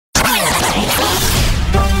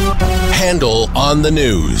Handel on the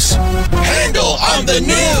news. Handel on the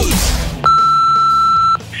news.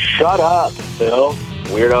 Shut up, Bill.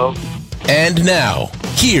 Weirdo. And now,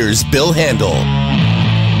 here's Bill Handel.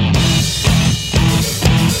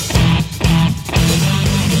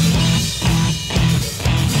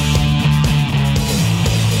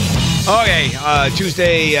 Okay,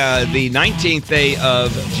 Tuesday, the 19th day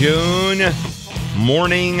of June.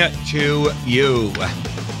 Morning to you.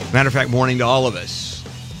 Matter of fact, morning to all of us.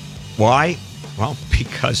 Why? Well,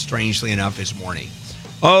 because strangely enough, it's morning.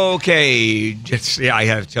 Okay, I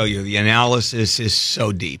have to tell you, the analysis is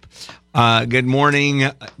so deep. Good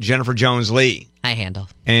morning, Jennifer Jones-Lee. Hi, Handel.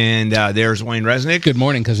 And there's Wayne Resnick. Good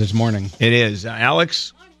morning, because it's morning. It is.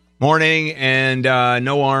 Alex, morning, and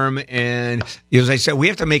no arm. And as I said, we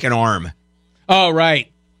have to make an arm. Oh,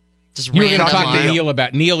 right. Just You were going to random talk to arm. Neil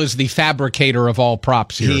about. Neil is the fabricator of all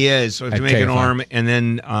props here. He is. So we have to at make an KFI. arm. And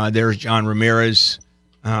then there's John Ramirez.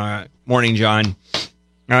 Morning, John.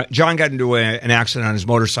 John got into an accident on his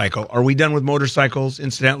motorcycle. Are we done with motorcycles,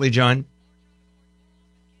 incidentally, John?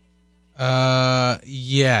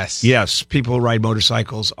 Yes. Yes. People who ride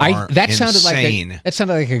motorcycles are That sounded insane.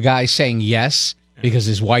 like a guy saying yes because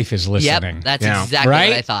his wife is listening. Yep, that's Yeah. exactly Right?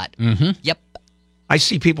 what I thought. Mm-hmm. Yep. I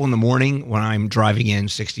see people in the morning when I'm driving in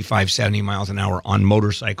 65, 70 miles an hour on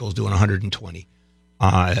motorcycles doing 120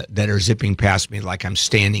 that are zipping past me like I'm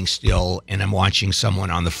standing still and I'm watching someone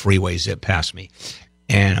on the freeway zip past me.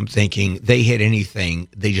 And I'm thinking, they hit anything,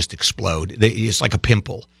 they just explode. It's like a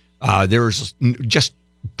pimple. There's just,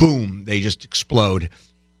 boom, they just explode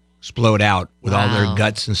out with all their Wow.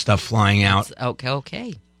 guts and stuff flying out.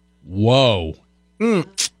 Okay. Whoa.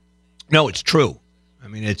 No, it's true. I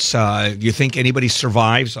mean, it's you think anybody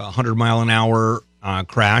survives a 100-mile-an-hour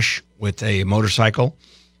crash with a motorcycle,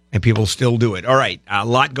 and people still do it. All right, a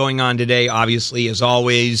lot going on today, obviously, as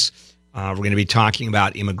always. We're going to be talking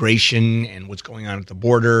about immigration and what's going on at the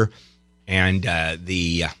border and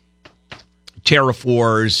the tariff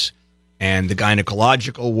wars and the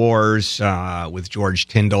gynecological wars with George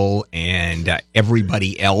Tyndall and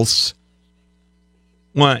everybody else.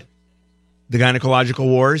 What? The gynecological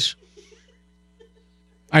wars?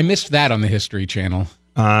 I missed that on the History Channel.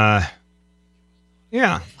 Yeah.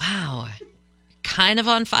 Wow. Kind of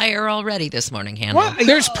on fire already this morning, Handel. What?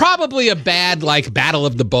 There's probably a bad, like, Battle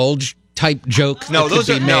of the Bulge type joke No, that those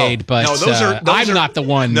could are be made, but I'm not the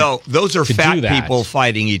one. No, those are to fat do that. people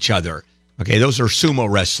fighting each other. Okay, those are sumo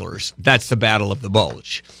wrestlers. That's the Battle of the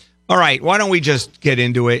Bulge. All right, why don't we just get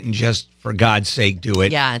into it and just, for God's sake, do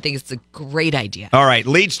it? Yeah, I think it's a great idea. All right,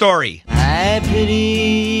 lead story. I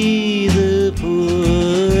pity the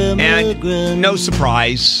poor And no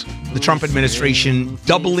surprise, the Trump administration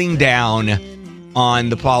doubling down on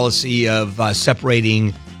the policy of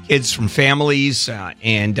separating kids from families. I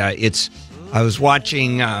was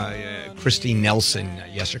watching Kristen Nielsen,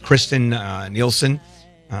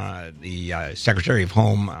 the Secretary of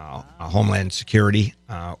Homeland Security,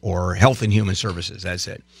 or Health and Human Services, that's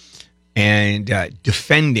it, and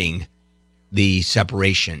defending the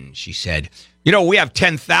separation. She said, we have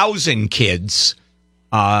 10,000 kids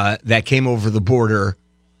that came over the border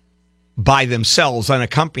by themselves,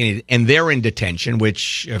 unaccompanied, and they're in detention,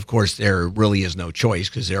 which, of course, there really is no choice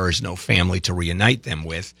because there is no family to reunite them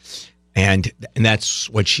with. And that's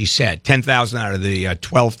what she said, 10,000 out of the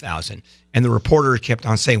 12,000. And the reporter kept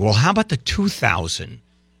on saying, well, how about the 2,000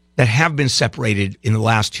 that have been separated in the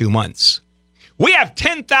last 2 months? We have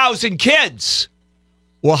 10,000 kids.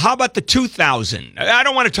 Well, how about the 2,000? I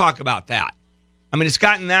don't want to talk about that. I mean, it's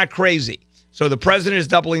gotten that crazy. So the president is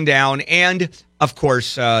doubling down. And, of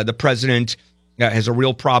course, the president has a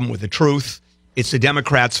real problem with the truth. It's the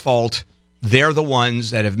Democrats' fault. They're the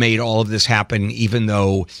ones that have made all of this happen, even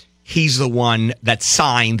though he's the one that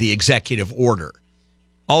signed the executive order.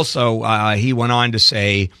 Also, he went on to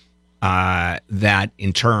say that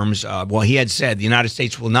in terms of, he had said the United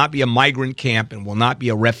States will not be a migrant camp and will not be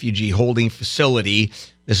a refugee holding facility.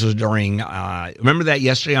 This was during, remember that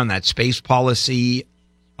yesterday on that space policy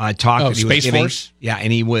talk that he was Space giving? Force? Yeah,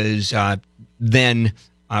 and he was then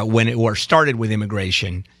when it started with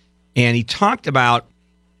immigration, and he talked about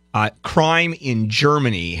crime in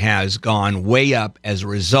Germany has gone way up as a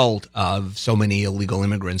result of so many illegal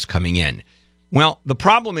immigrants coming in. Well, the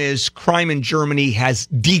problem is crime in Germany has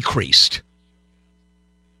decreased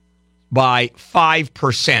by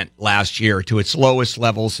 5% last year to its lowest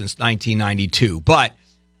level since 1992. But,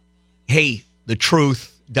 hey, the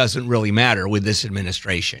truth doesn't really matter with this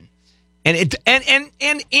administration. And he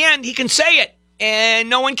can say it, and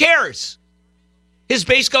no one cares. His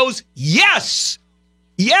base goes, yes,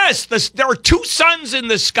 Yes, there are two suns in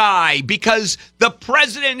the sky because the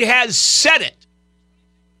president has said it.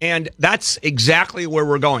 And that's exactly where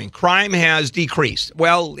we're going. Crime has decreased.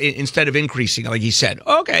 Well, instead of increasing, like he said,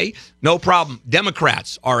 okay, no problem.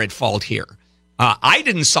 Democrats are at fault here. I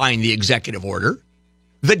didn't sign the executive order.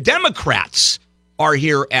 The Democrats are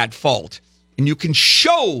here at fault. And you can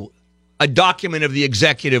show a document of the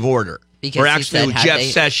executive order. Because or he actually said, with Jeff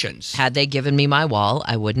Sessions. Had they given me my wall,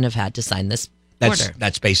 I wouldn't have had to sign this order.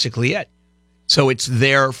 That's basically it. So it's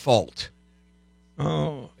their fault.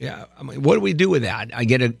 Oh, yeah. I mean, what do we do with that? I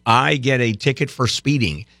get a ticket for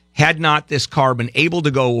speeding. Had not this car been able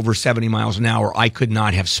to go over 70 miles an hour, I could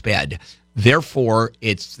not have sped. Therefore,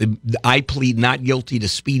 I plead not guilty to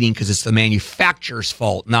speeding because it's the manufacturer's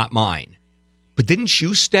fault, not mine. But didn't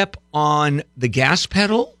you step on the gas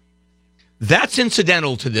pedal? That's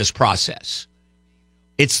incidental to this process.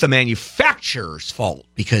 It's the manufacturer's fault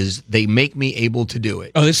because they make me able to do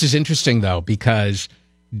it. Oh, this is interesting, though, because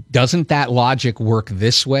doesn't that logic work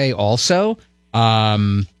this way also?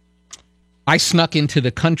 I snuck into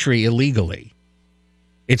the country illegally.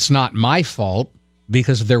 It's not my fault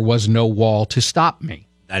because there was no wall to stop me.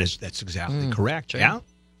 That's exactly correct. Yeah,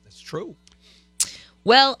 that's true.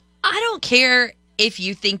 Well, I don't care if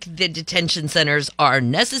you think the detention centers are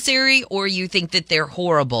necessary or you think that they're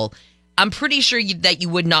horrible. I'm pretty sure that you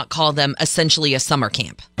would not call them essentially a summer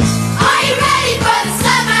camp. Are you ready for the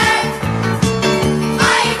summer?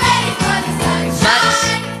 Are you ready for the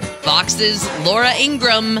sunshine? But Fox's Laura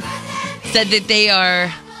Ingraham said that they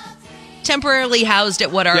are temporarily housed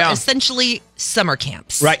at what are essentially summer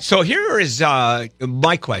camps. Right. So here is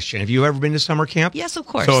my question. Have you ever been to summer camp? Yes, of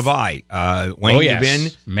course. So have I. Wayne, yes. you've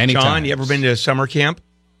been? Many John, times. you ever been to summer camp?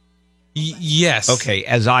 Yes. Okay,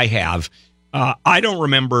 as I have. I don't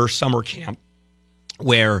remember summer camp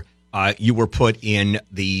where you were put in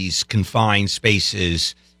these confined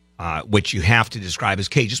spaces, which you have to describe as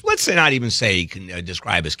cages. Let's not even say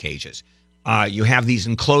describe as cages. You have these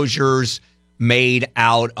enclosures made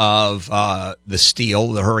out of the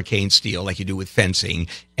steel, the hurricane steel, like you do with fencing,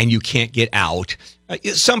 and you can't get out.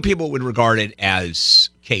 Some people would regard it as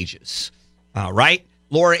cages, right?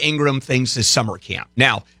 Laura Ingraham thinks is summer camp.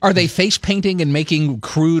 Now, are they face painting and making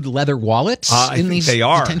crude leather wallets in these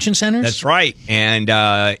detention centers? That's right.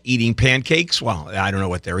 And eating pancakes. Well, I don't know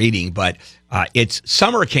what they're eating, but it's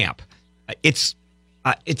summer camp.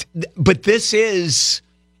 But this is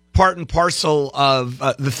part and parcel of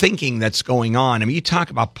the thinking that's going on. I mean, you talk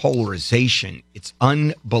about polarization. It's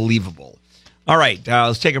unbelievable. All right,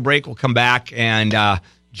 let's take a break. We'll come back. And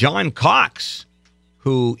John Cox,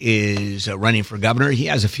 who is running for governor, he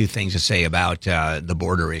has a few things to say about the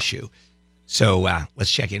border issue. So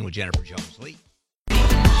let's check in with Jennifer Jones-Lee.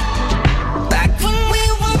 Back when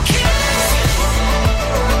we were kids,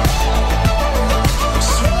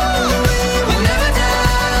 swore we would never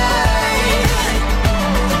die.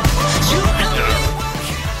 You and me were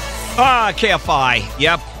kids. KFI.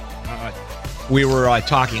 Yep. We were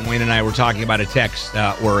talking, Wayne and I were talking about a text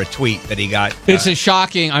or a tweet that he got. It's a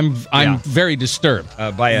shocking. I'm very disturbed.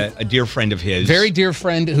 By a dear friend of his. Very dear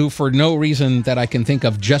friend who, for no reason that I can think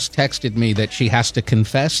of, just texted me that she has to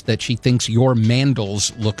confess that she thinks your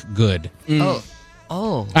mandals look good.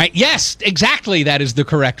 Oh. Yes, exactly. That is the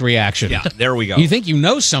correct reaction. Yeah, there we go. You think you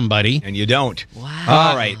know somebody. And you don't. Wow.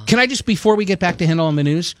 All right. Can I just, before we get back to Handel on the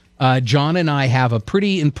News, John and I have a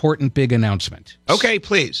pretty important big announcement. Okay,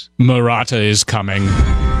 please. Murata is coming.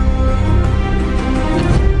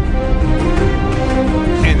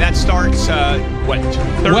 And that starts,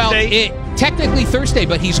 Thursday? Well, technically Thursday,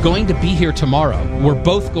 but he's going to be here tomorrow. We're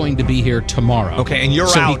both going to be here tomorrow. Okay, and you're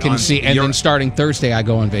so out he can on- see. And you're- then starting Thursday, I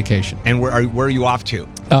go on vacation. And where are you off to?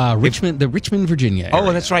 Richmond, the Richmond, Virginia area.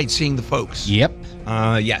 Oh, that's right, seeing the folks. Yep.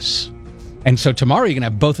 Yes. And so tomorrow you're going to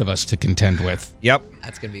have both of us to contend with. Yep.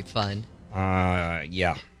 That's going to be fun.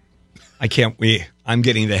 Yeah. I can't wait. I'm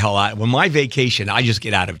getting the hell out. When my vacation, I just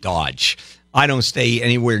get out of Dodge. I don't stay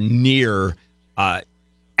anywhere near. I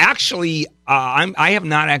have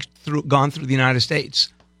not gone through the United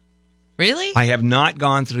States. Really? I have not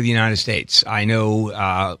gone through the United States. I know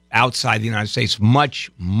outside the United States much,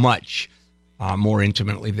 much more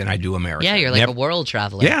intimately than I do America. Yeah, you're like a world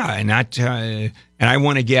traveler. Yeah, and that, and I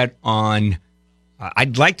want to get on.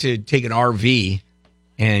 I'd like to take an RV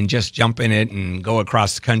and just jump in it and go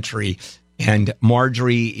across the country. And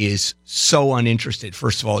Marjorie is so uninterested.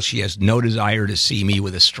 First of all, she has no desire to see me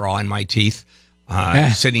with a straw in my teeth,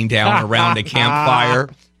 sitting down around a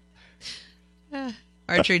campfire.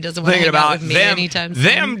 Archery doesn't want to Thinking hang out about with me them, anytime soon.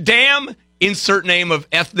 them damn insert name of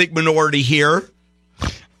ethnic minority here.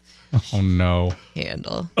 Oh, no.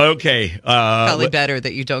 Handel. Okay. Probably better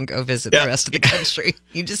that you don't go visit the rest of the country.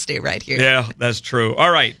 You just stay right here. Yeah, that's true.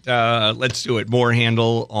 All right. Let's do it. More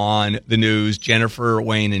Handel on the news. Jennifer,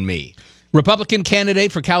 Wayne, and me. Republican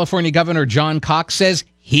candidate for California Governor John Cox says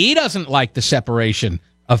he doesn't like the separation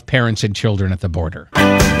of parents and children at the border.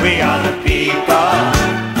 We are the people.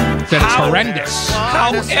 Said it's horrendous.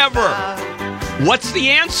 However, what's the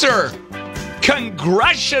answer?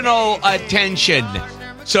 Congressional attention.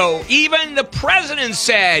 So even the president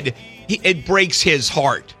said it breaks his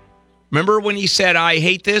heart. Remember when he said, I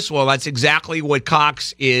hate this? Well, that's exactly what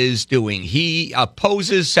Cox is doing. He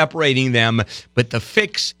opposes separating them, but the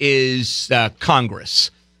fix is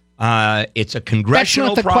Congress. It's a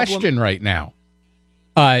congressional That's not the problem. question right now.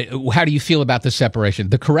 How do you feel about the separation?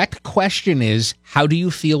 The correct question is, how do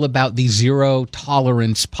you feel about the zero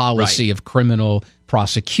tolerance policy of criminal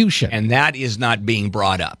prosecution? And that is not being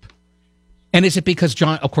brought up. And is it because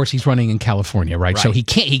John? Of course, he's running in California, right? So he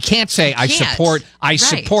can't say I support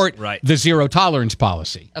the zero tolerance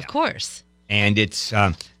policy. Of course. And it's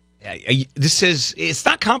it's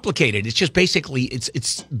not complicated. It's just basically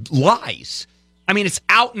it's lies. I mean, it's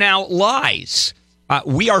out and out lies.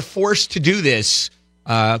 We are forced to do this,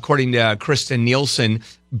 according to Kristen Nielsen,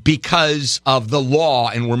 because of the law,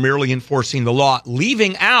 and we're merely enforcing the law,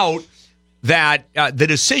 leaving out that the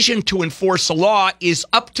decision to enforce the law is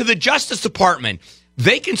up to the Justice Department.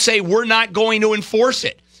 They can say we're not going to enforce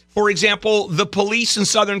it. For example, the police in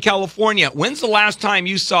Southern California. When's the last time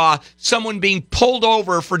you saw someone being pulled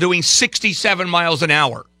over for doing 67 miles an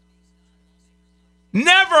hour?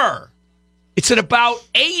 Never. It's at about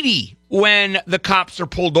 80 when the cops are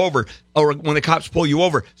pulled over, or when the cops pull you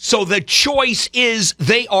over. So the choice is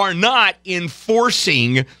they are not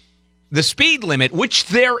enforcing the speed limit, which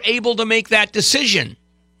they're able to make that decision.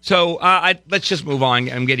 So let's just move on.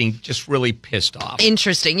 I'm getting just really pissed off.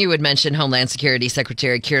 Interesting. You would mention Homeland Security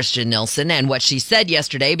Secretary Kirstjen Nielsen and what she said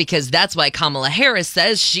yesterday, because that's why Kamala Harris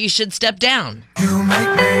says she should step down. You make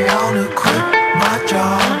me wanna quit my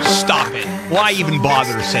job. Stop it. Why even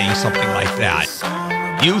bother saying something like that?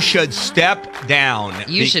 You should step down.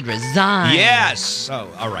 You should resign. Yes. Oh,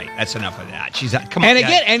 all right. That's enough of that. She's come on. And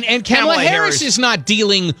again, and Kamala Harris is not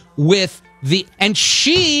dealing with and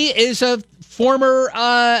she is a former,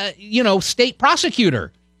 state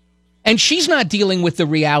prosecutor. And she's not dealing with the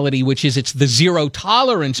reality, which is it's the zero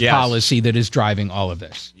tolerance policy that is driving all of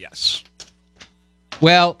this. Yes.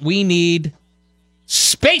 Well, we need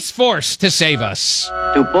Space Force to save us.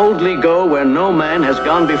 To boldly go where no man has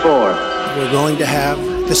gone before. We're going to have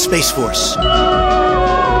the Space Force. Sounds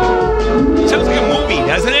like a movie,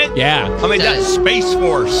 doesn't it? Yeah. I mean, that's Space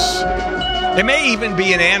Force. There may even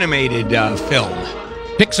be an animated film.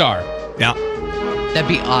 Pixar. Yeah. That'd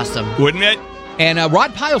be awesome. Wouldn't it? And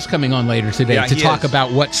Rod Pyle's coming on later today to talk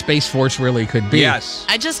about what Space Force really could be. Yes.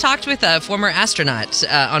 I just talked with a former astronaut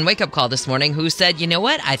on Wake Up Call this morning who said, you know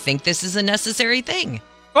what? I think this is a necessary thing.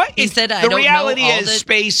 What? He said, I the don't reality know all is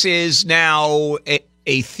space is now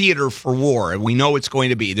a theater for war. We know it's going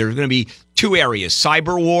to be. There's going to be two areas,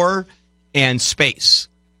 cyber war and space.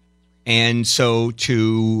 And so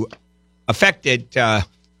to affect it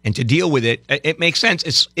and to deal with it, it makes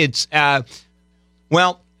sense.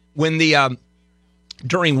 When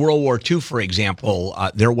during World War II, for example,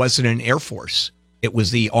 there wasn't an Air Force. It was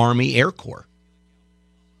the Army Air Corps.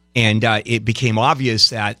 And it became obvious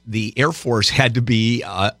that the Air Force had to be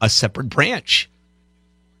a separate branch.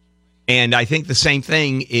 And I think the same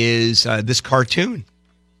thing is this cartoon,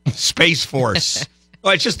 Space Force.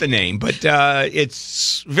 Well, it's just a name, but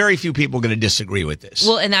it's very few people going to disagree with this.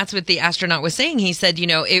 Well, and that's what the astronaut was saying. He said,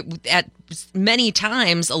 at many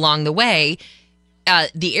times along the way,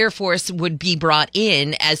 the Air Force would be brought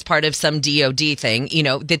in as part of some DOD thing,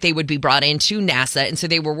 that they would be brought into NASA. And so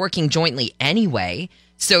they were working jointly anyway.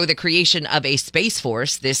 So the creation of a Space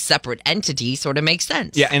Force, this separate entity, sort of makes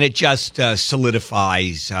sense. Yeah, and it just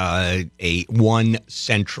solidifies a one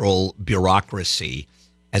central bureaucracy,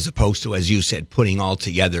 as opposed to, as you said, putting all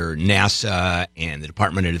together NASA and the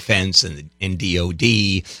Department of Defense and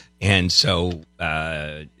DOD. And so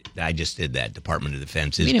I just did that. Department of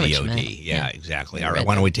Defense is DOD. Yeah, exactly. All right,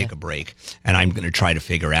 why don't we take a break? And I'm going to try to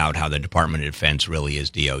figure out how the Department of Defense really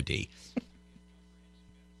is DOD.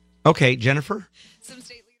 Okay, Jennifer?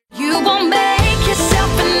 You won't make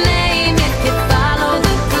yourself a name if you follow the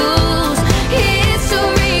rules.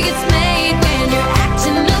 History gets made when you're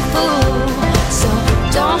acting a fool. So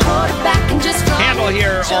don't hold it back and just Handel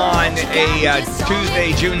here on a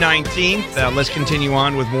Tuesday, June 19th. Let's continue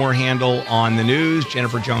on with more Handel on the news.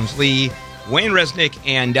 Jennifer Jones-Lee, Wayne Resnick,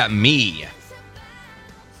 and me.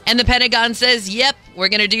 And the Pentagon says, yep, we're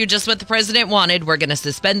going to do just what the president wanted. We're going to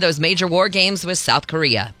suspend those major war games with South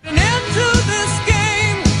Korea.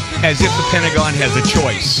 As if the Pentagon has a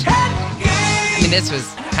choice. I mean, this was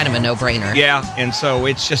kind of a no-brainer. Yeah, and so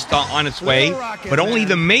it's just on its way. But only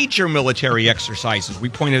the major military exercises, we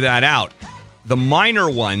pointed that out. The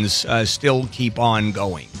minor ones still keep on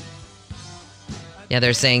going. Yeah,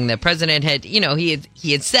 they're saying the president had,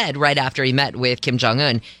 he had said right after he met with Kim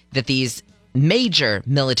Jong-un that these major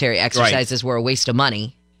military exercises were a waste of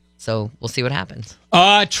money. So we'll see what happens.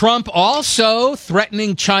 Trump also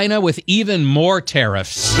threatening China with even more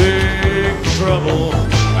tariffs. Big trouble.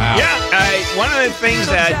 Wow. Yeah, one of the things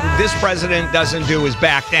that this president doesn't do is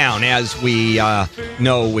back down, as we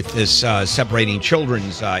know with this separating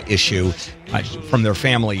children's issue from their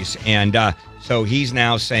families. And so he's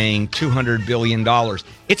now saying $200 billion.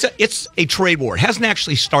 It's a trade war. It hasn't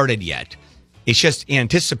actually started yet. It's just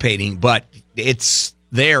anticipating, but it's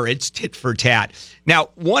there. It's tit for tat. Now,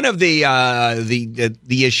 one of the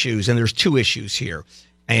issues, and there's two issues here,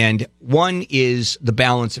 and one is the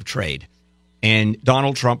balance of trade. And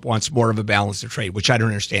Donald Trump wants more of a balance of trade, which I don't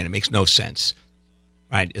understand. It makes no sense.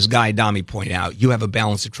 Right? As Guy Adami pointed out, you have a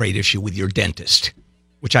balance of trade issue with your dentist,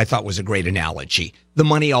 which I thought was a great analogy. The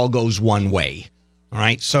money all goes one way. All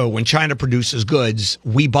right. So when China produces goods,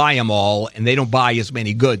 we buy them all, and they don't buy as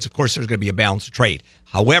many goods. Of course, there's going to be a balance of trade.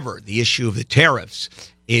 However, the issue of the tariffs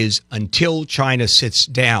is until China sits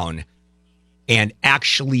down and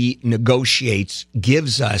actually negotiates,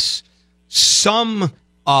 gives us some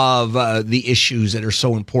of the issues that are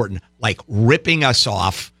so important, like ripping us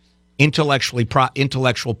off,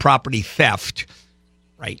 intellectual property theft,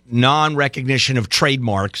 right? Non-recognition of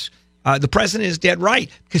trademarks. The president is dead right,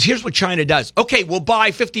 because here's what China does. Okay, we'll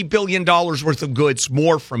buy $50 billion worth of goods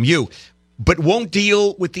more from you, but won't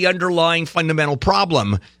deal with the underlying fundamental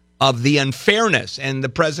problem of the unfairness. And the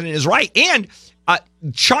president is right. And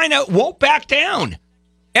China won't back down.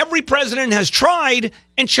 Every president has tried,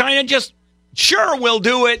 and China just, sure, we'll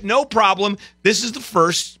do it, no problem. This is the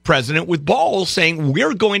first president with balls saying,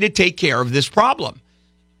 we're going to take care of this problem.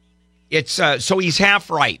 It's so he's half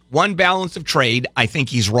right. One, balance of trade, I think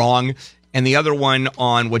he's wrong. And the other one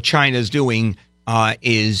on what China's doing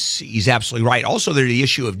is he's absolutely right. Also, there's the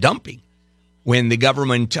issue of dumping. When the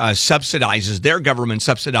government subsidizes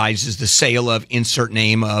the sale of insert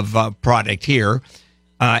name of product here,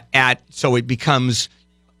 so it becomes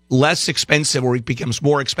less expensive, or it becomes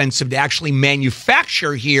more expensive to actually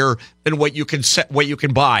manufacture here than what you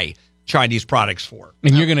can buy Chinese products for.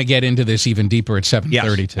 And you're going to get into this even deeper at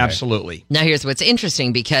 7:30 today. Absolutely. Now, here's what's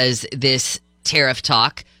interesting, because this tariff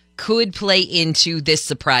talk could play into this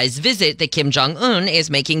surprise visit that Kim Jong-un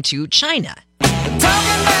is making to China.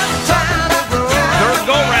 Third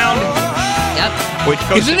go-round. Yep.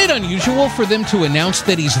 Isn't it unusual for them to announce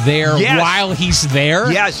that he's there while he's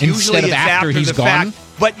there? Yes, instead usually of it's after he's the gone? fact.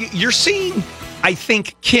 But you're seeing, I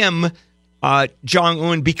think, Kim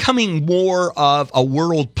Jong-un becoming more of a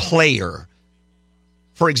world player.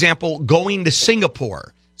 For example, going to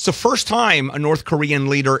Singapore. It's the first time a North Korean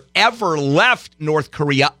leader ever left North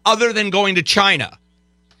Korea other than going to China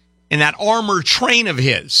in that armored train of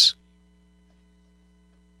his.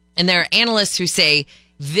 And there are analysts who say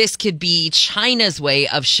this could be China's way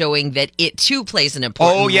of showing that it too plays an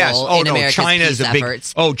important role in America's peace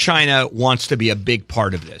efforts. China wants to be a big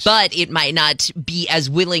part of this. But it might not be as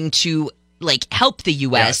willing to help the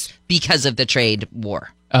U.S. because of the trade war.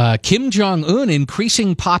 Kim Jong-un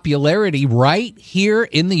increasing popularity right here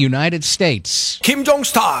in the United States. Kim Jong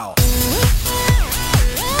style.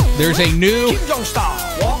 There's a new Kim Jong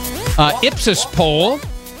style. Ipsos poll,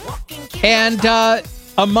 and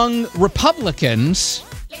among Republicans,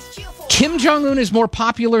 Kim Jong-un is more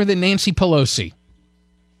popular than Nancy Pelosi.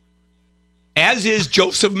 As is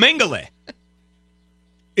Joseph Mengele.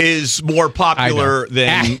 Is more popular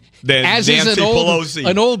than Nancy Pelosi.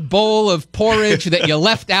 An old bowl of porridge that you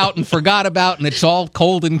left out and forgot about, and it's all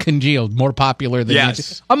cold and congealed. More popular than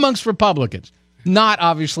Nancy. Amongst Republicans. Not,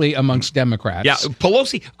 obviously, amongst Democrats. Yeah,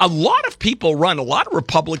 Pelosi, a lot of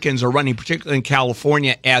Republicans are running, particularly in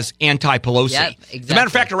California, as anti-Pelosi. Yep, exactly. As a matter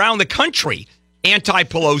of fact, around the country,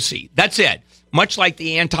 anti-Pelosi. That's it. Much like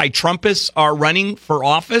the anti-Trumpists are running for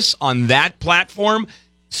office on that platform,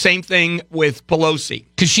 same thing with Pelosi.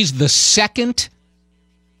 Because she's the second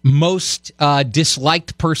most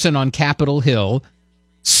disliked person on Capitol Hill,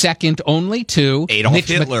 second only to Adolf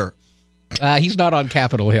Hitler. He's not on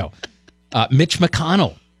Capitol Hill. Mitch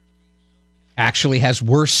McConnell actually has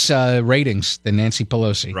worse ratings than Nancy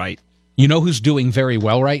Pelosi. Right. You know who's doing very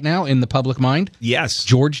well right now in the public mind? Yes.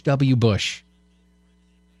 George W. Bush.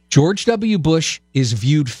 George W. Bush is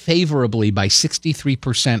viewed favorably by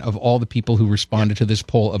 63% of all the people who responded to this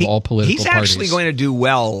poll of all political parties. He's actually going to do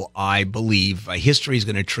well, I believe. History is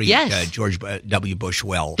going to treat George W. Bush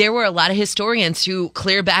well. There were a lot of historians who,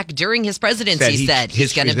 clear back during his presidency, said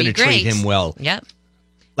he's going to be great. Treat him well. Yep.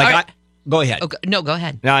 Go ahead. No, go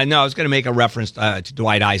ahead. No, I was going to make a reference to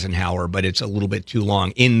Dwight Eisenhower, but it's a little bit too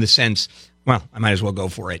long in the sense, well, I might as well go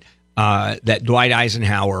for it. That Dwight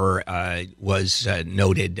Eisenhower was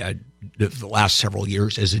noted the last several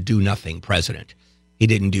years as a do-nothing president. He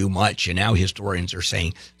didn't do much, and now historians are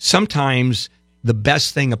saying sometimes the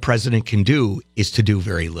best thing a president can do is to do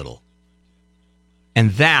very little.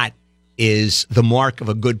 And that is the mark of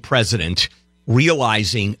a good president,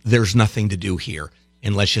 realizing there's nothing to do here,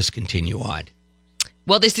 and let's just continue on.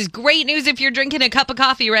 Well, this is great news if you're drinking a cup of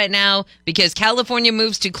coffee right now, because California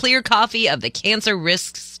moves to clear coffee of the cancer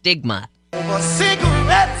risk stigma.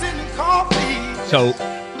 Cigarettes and coffee. So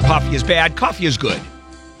coffee is bad, coffee is good.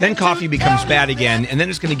 Then coffee becomes bad again, and then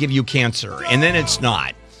it's going to give you cancer, and then it's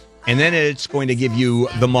not. And then it's going to give you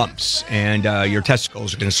the mumps, and your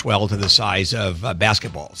testicles are going to swell to the size of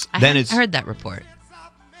basketballs. I heard that report.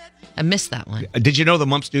 I missed that one. Did you know the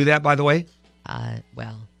mumps do that, by the way?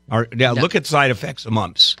 Look at side effects of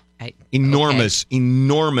mumps. Enormous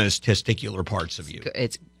testicular parts of you.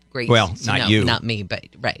 It's great. Well, not me, but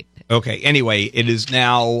right. Okay. Anyway, it is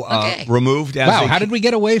now removed. How did we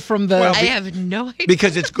get away from the? I have no idea.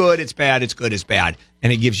 Because it's good, it's bad, it's good, it's bad,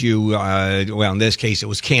 and it gives you. In this case, it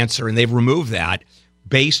was cancer, and they've removed that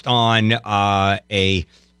based on a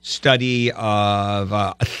study of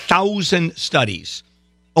 1,000 studies.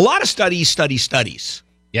 A lot of studies.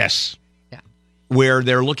 Yes. Where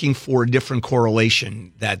they're looking for a different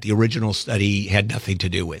correlation that the original study had nothing to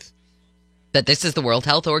do with. That this is the World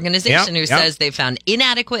Health Organization who says they found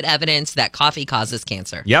inadequate evidence that coffee causes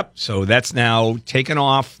cancer. Yep. So that's now taken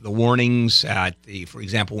off the warnings for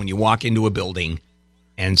example, when you walk into a building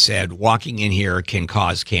and said, walking in here can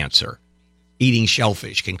cause cancer. Eating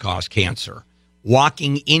shellfish can cause cancer.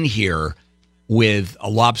 Walking in here with a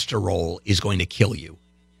lobster roll is going to kill you.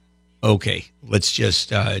 Okay, let's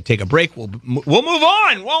just take a break. We'll move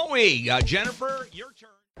on, won't we? Jennifer, your turn.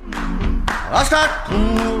 I start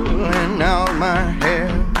pulling out my hair.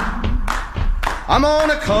 I'm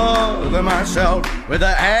gonna cover myself with the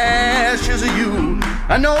ashes of you,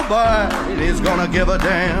 and nobody's gonna give a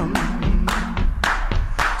damn.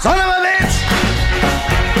 Son of a bitch!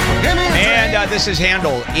 Give me a And this is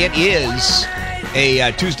Handel. It is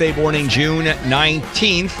a Tuesday morning, June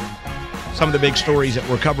 19th. Some of the big stories that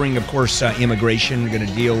we're covering, of course, immigration. We're going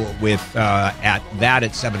to deal with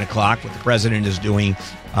at 7 o'clock, what the president is doing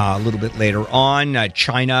a little bit later on.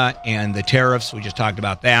 China and the tariffs, we just talked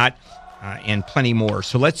about that, and plenty more.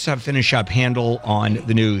 So let's finish up Handel on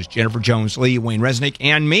the news. Jennifer Jones-Lee, Wayne Resnick,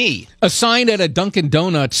 and me. A sign at a Dunkin'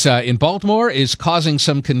 Donuts in Baltimore is causing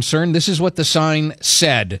some concern. This is what the sign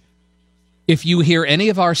said. If you hear any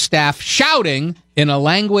of our staff shouting in a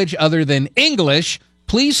language other than English,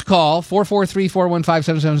 please call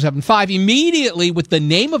 443-415-7775 immediately with the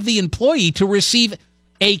name of the employee to receive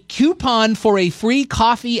a coupon for a free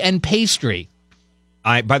coffee and pastry.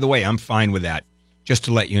 By the way, I'm fine with that, just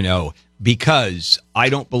to let you know, because I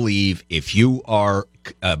don't believe if you are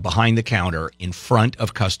behind the counter in front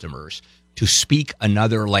of customers, to speak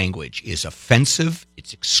another language is offensive.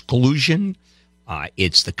 It's exclusion.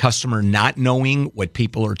 It's the customer not knowing what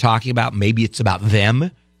people are talking about. Maybe it's about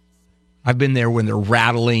them. I've been there when they're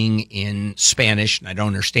rattling in Spanish and I don't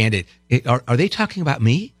understand it. Are they talking about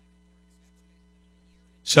me?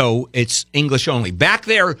 So it's English only. Back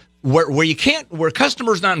there where you can't, where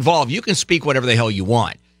customers not involved, you can speak whatever the hell you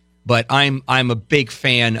want. But I'm a big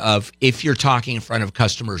fan of, if you're talking in front of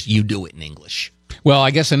customers, you do it in English. Well,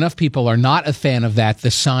 I guess enough people are not a fan of that.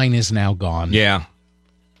 The sign is now gone. Yeah.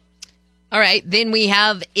 All right. Then we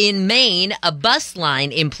have in Maine a bus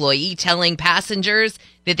line employee telling passengers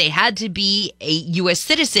that they had to be a U.S.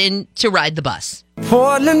 citizen to ride the bus.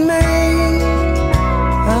 Portland, Maine.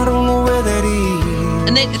 I don't know where that is.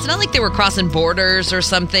 And then it's not like they were crossing borders or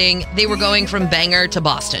something. They were going from Bangor to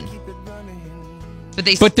Boston.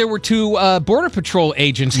 But there were two Border Patrol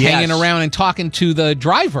agents hanging around and talking to the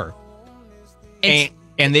driver. And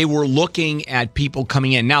they were looking at people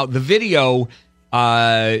coming in. Now, the video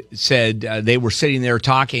said they were sitting there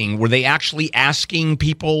talking. Were they actually asking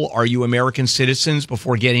people, are you American citizens,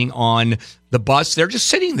 before getting on the bus? They're just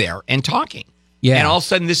sitting there and talking. Yeah. And all of a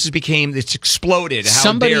sudden, it's exploded.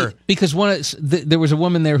 Because there was a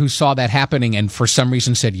woman there who saw that happening and for some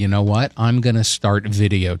reason said, you know what, I'm going to start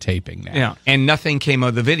videotaping now. Yeah, and nothing came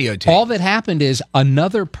of the videotape. All that happened is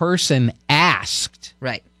another person asked.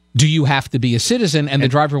 Right. do you have to be a citizen? And the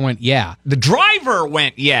driver went, yeah. The driver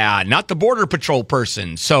went, yeah, not the Border Patrol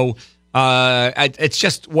person. So it's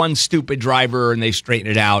just one stupid driver, and they've straightened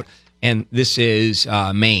it out. And this is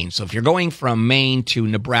Maine. So if you're going from Maine to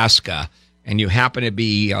Nebraska and you happen to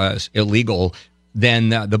be illegal, then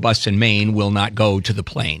the bus in Maine will not go to the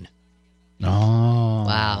plane. Oh.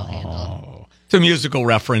 Wow, Handel. It's a musical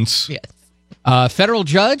reference. Yes. A federal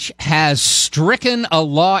judge has stricken a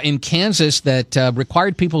law in Kansas that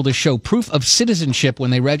required people to show proof of citizenship when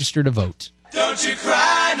they register to vote. Don't you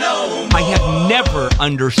cry no more. I have never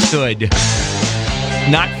understood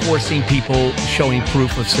not forcing people showing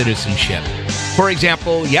proof of citizenship. For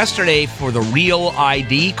example, yesterday for the Real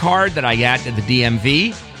ID card that I got at the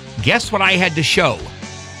DMV, guess what I had to show?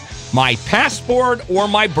 My passport or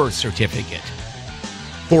my birth certificate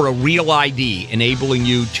for a Real ID, enabling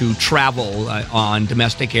you to travel on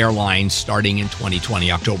domestic airlines starting in 2020,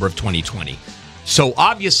 October of 2020. So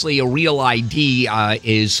obviously a Real ID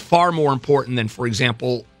is far more important than, for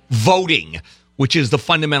example, voting, which is the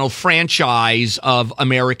fundamental franchise of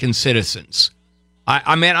American citizens.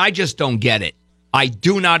 I mean, I just don't get it. I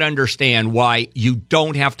do not understand why you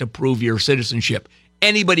don't have to prove your citizenship.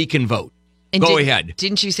 Anybody can vote. And Go ahead.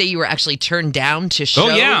 Didn't you say you were actually turned down to show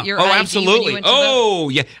your Oh, ID absolutely. when you went to vote?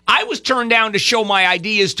 Yeah. I was turned down to show my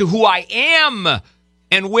ID as to who I am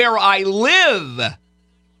and where I live.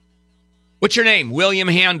 What's your name? William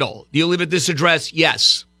Handel. Do you live at this address?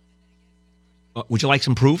 Yes. Would you like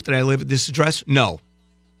some proof that I live at this address? No.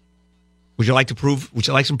 Would you like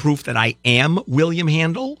some proof that I am William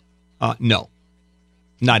Handel? No.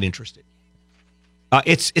 Not interested.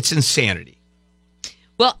 It's insanity.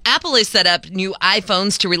 Well, Apple has set up new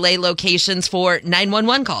iPhones to relay locations for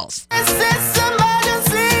 911 calls.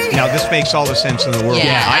 Now, this makes all the sense in the world.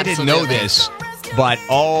 Yeah, I didn't know absolutely. this, but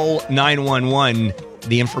all 911,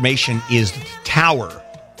 the information is the tower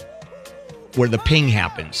where the ping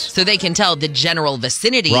happens. So they can tell the general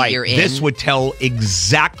vicinity you're in. This would tell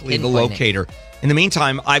exactly the Pinpoint it. locator. In the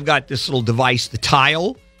meantime, I've got this little device, the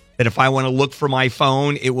Tile, that if I want to look for my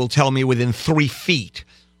phone, it will tell me within 3 feet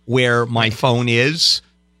where my phone is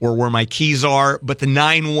or where my keys are, but the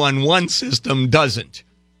 911 system doesn't.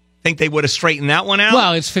 Think they would have straightened that one out?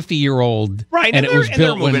 Well, it's 50-year-old, Right, and and it was they're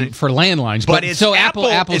built moving- for landlines. but it's so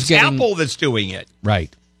Apple's Apple's getting Apple that's doing it.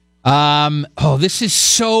 right. This is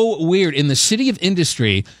so weird. In the city of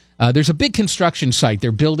Industry, there's a big construction site.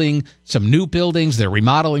 They're building some new buildings. They're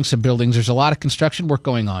remodeling some buildings. There's a lot of construction work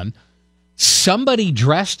going on. Somebody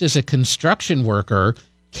dressed as a construction worker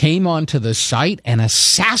came onto the site and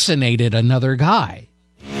assassinated another guy.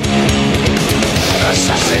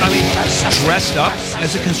 I mean, dressed up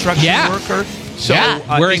as a construction worker. So,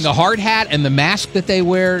 wearing the hard hat and the mask that they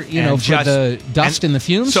wear, for the dust and the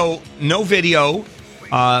fumes. So no video.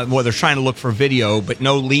 Well, they're trying to look for video, but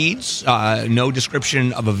no leads, no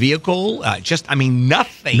description of a vehicle.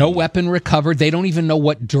 Nothing. No weapon recovered. They don't even know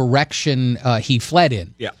what direction he fled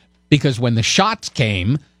in. Yeah. Because when the shots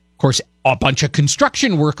came, of course, a bunch of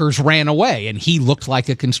construction workers ran away, and he looked like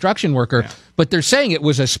a construction worker. Yeah. But they're saying it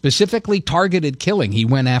was a specifically targeted killing. He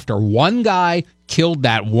went after one guy, killed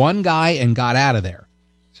that one guy, and got out of there.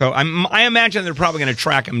 So I imagine they're probably going to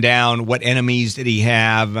track him down. What enemies did he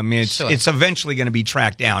have? I mean, it's eventually going to be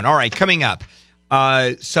tracked down. All right, coming up,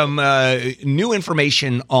 some new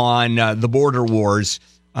information on the border wars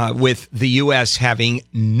with the U.S. having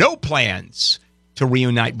no plans to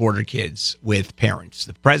reunite border kids with parents.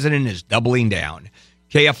 The president is doubling down.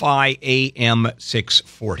 KFI AM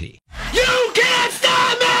 640. You can't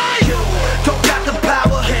stop me! You don't got the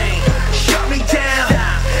power. Can't shut me down.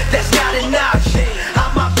 That's not an option.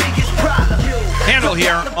 I'm my biggest problem. Handel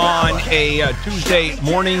here on a Tuesday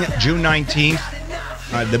morning, June 19th.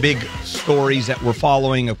 The big stories that we're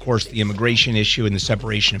following, of course, the immigration issue and the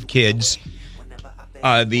separation of kids.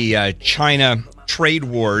 The China trade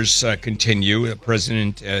wars continue. The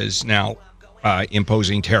president is now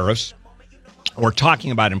imposing tariffs, or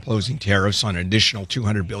talking about imposing tariffs on an additional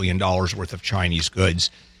 $200 billion worth of Chinese goods.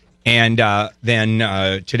 And then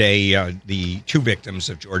today, the two victims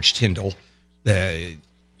of George Tyndall, the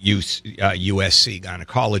USC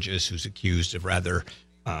gynecologist who's accused of rather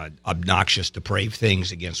obnoxious, depraved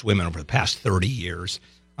things against women over the past 30 years,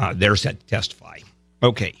 they're set to testify.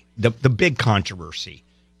 Okay, the big controversy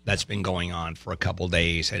that's been going on for a couple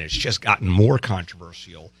days, and it's just gotten more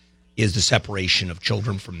controversial, is the separation of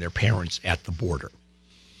children from their parents at the border.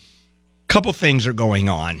 A couple things are going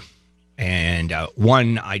on, and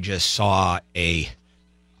one, I just saw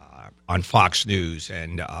on Fox News,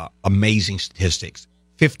 and amazing statistics.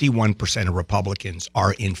 51% of Republicans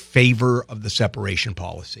are in favor of the separation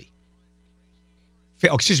policy.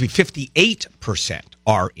 58%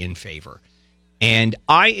 are in favor. And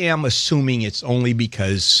I am assuming it's only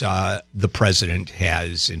because the president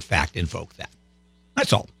has, in fact, invoked that.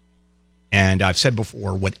 That's all. And I've said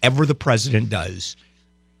before, whatever the president does,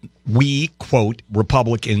 we, quote,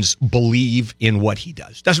 Republicans believe in what he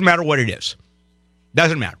does. Doesn't matter what it is.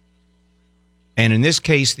 Doesn't matter. And in this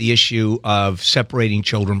case, the issue of separating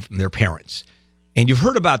children from their parents. And you've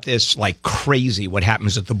heard about this like crazy, what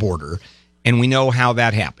happens at the border. And we know how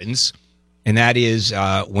that happens. And that is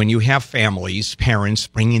when you have families, parents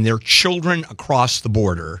bringing their children across the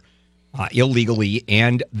border illegally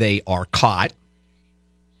and they are caught.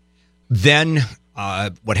 Then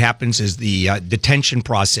what happens is the detention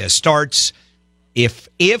process starts. If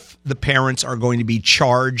the parents are going to be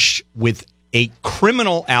charged with a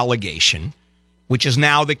criminal allegation, which is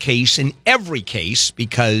now the case in every case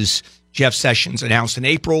because Jeff Sessions announced in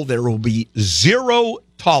April there will be zero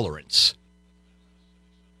tolerance.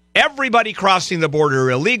 Everybody crossing the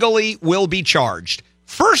border illegally will be charged.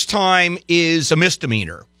 First time is a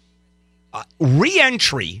misdemeanor.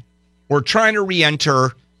 Re-entry or trying to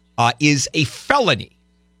re-enter is a felony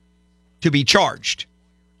to be charged.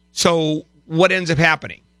 So what ends up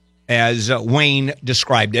happening? As Wayne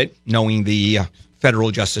described it, knowing the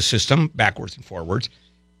federal justice system backwards and forwards,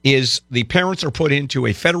 is the parents are put into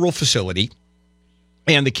a federal facility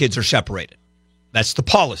and the kids are separated. That's the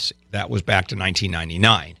policy. That was back to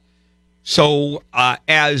 1999. So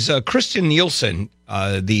as Kristen Nielsen,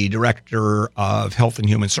 the director of Health and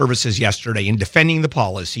Human Services yesterday, in defending the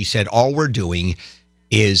policy, said all we're doing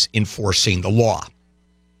is enforcing the law.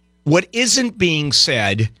 What isn't being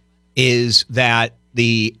said is that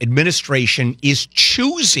the administration is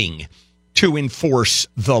choosing to enforce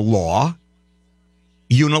the law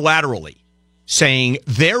unilaterally, saying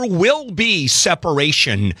there will be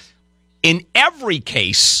separation in every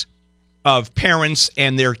case of parents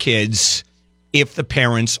and their kids if the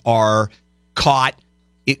parents are caught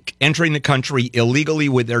entering the country illegally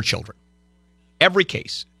with their children. Every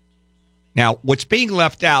case. Now, what's being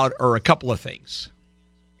left out are a couple of things,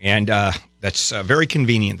 and that's very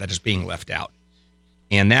convenient that it's being left out,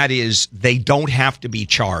 and that is they don't have to be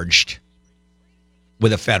charged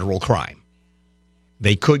with a federal crime.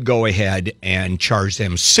 They could go ahead and charge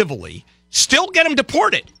them civilly, still get them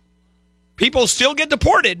deported. People still get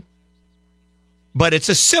deported, but it's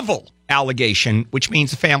a civil allegation, which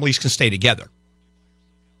means the families can stay together.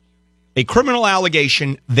 A criminal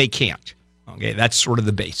allegation, they can't. Okay, that's sort of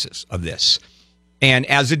the basis of this. And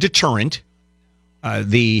as a deterrent,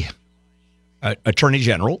 the Attorney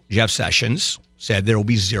General, Jeff Sessions, said there will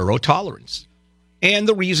be zero tolerance. And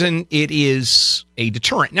the reason it is a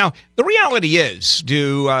deterrent. Now, the reality is,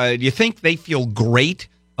 do you think they feel great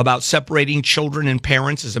about separating children and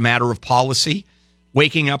parents as a matter of policy?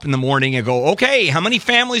 Waking up in the morning and go, okay, how many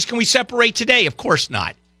families can we separate today? Of course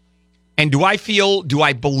not. And do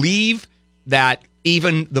I believe that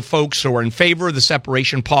even the folks who are in favor of the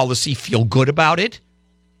separation policy feel good about it?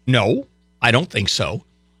 No, I don't think so.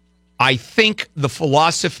 I think the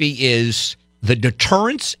philosophy is the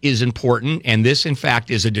deterrence is important, and this, in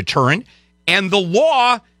fact, is a deterrent, and the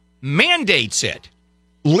law mandates it,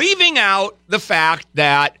 leaving out the fact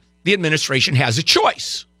that the administration has a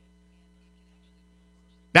choice.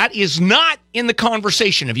 That is not in the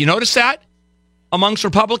conversation. Have you noticed that amongst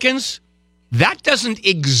Republicans? That doesn't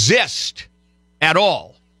exist at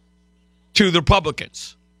all to the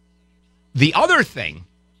Republicans. The other thing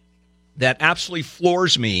that absolutely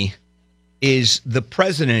floors me is the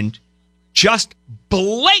president just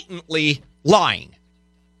blatantly lying,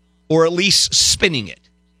 or at least spinning it.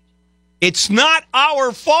 It's not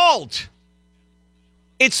our fault.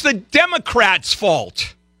 It's the Democrats'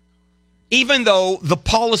 fault. Even though the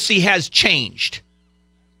policy has changed,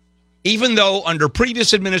 even though under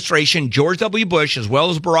previous administration, George W. Bush, as well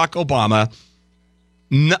as Barack Obama,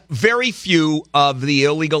 very few of the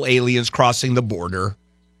illegal aliens crossing the border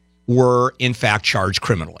were, in fact, charged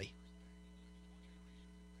criminally.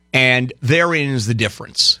 And therein is the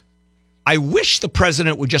difference. I wish the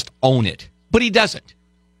president would just own it, but he doesn't.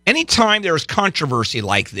 Anytime there is controversy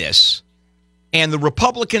like this, and the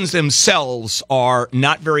Republicans themselves are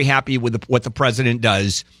not very happy with what the president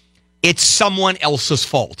does, it's someone else's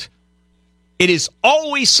fault. It is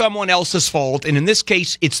always someone else's fault, and in this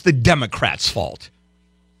case, it's the Democrats' fault.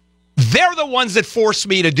 They're the ones that forced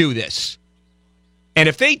me to do this. And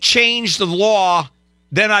if they change the law,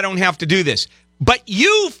 then I don't have to do this. But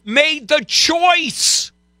you've made the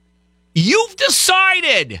choice. You've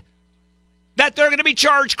decided that they're going to be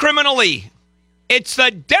charged criminally. It's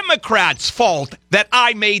the Democrats' fault that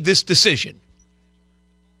I made this decision.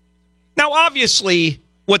 Now, obviously,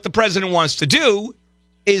 what the president wants to do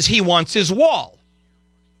is he wants his wall.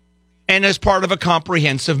 And as part of a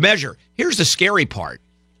comprehensive measure. Here's the scary part.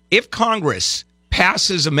 If Congress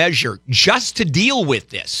passes a measure just to deal with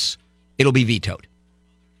this, it'll be vetoed.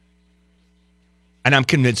 And I'm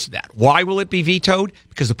convinced of that. Why will it be vetoed?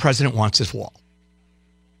 Because the president wants his wall.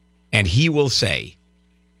 And he will say,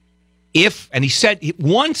 and he said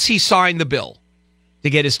once he signed the bill to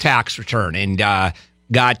get his tax return and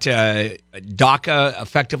got DACA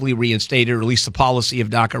effectively reinstated, or at least the policy of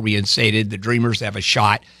DACA reinstated, the Dreamers have a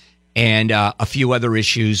shot, and a few other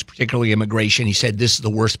issues, particularly immigration. He said, this is the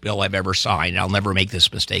worst bill I've ever signed. I'll never make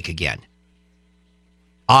this mistake again.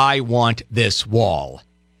 I want this wall.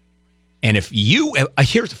 And if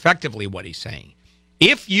here's effectively what he's saying.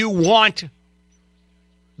 If you want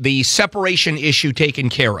the separation issue taken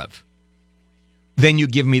care of, then you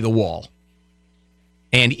give me the wall.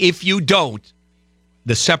 And if you don't,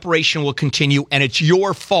 the separation will continue, and it's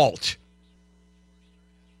your fault.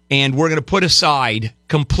 And we're going to put aside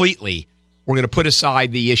completely,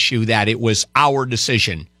 the issue that it was our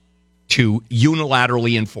decision to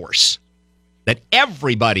unilaterally enforce. That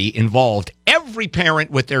everybody involved, every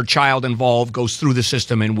parent with their child involved goes through the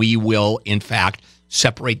system, and we will, in fact,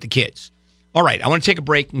 separate the kids. All right, I want to take a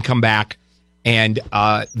break and come back. And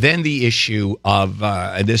then the issue of,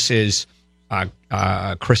 this is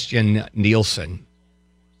Christian Nielsen,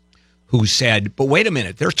 who said, but wait a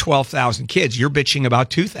minute, there's 12,000 kids. You're bitching about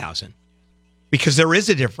 2,000. Because there is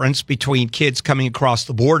a difference between kids coming across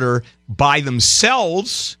the border by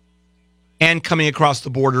themselves and coming across the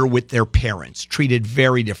border with their parents, treated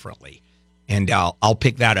very differently. And I'll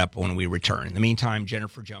pick that up when we return. In the meantime,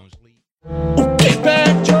 Jennifer Jones-Lee.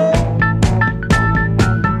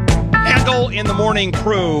 Handel in the Morning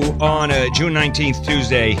Crew on June 19th,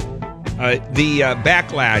 Tuesday. The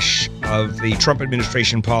backlash of the Trump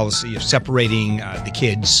administration policy of separating the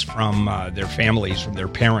kids from their families, from their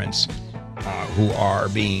parents, who are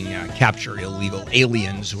being captured, illegal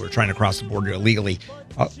aliens who are trying to cross the border illegally.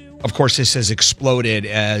 Of course, this has exploded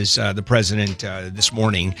as the president this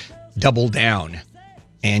morning doubled down.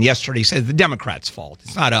 And yesterday he said the Democrats' fault.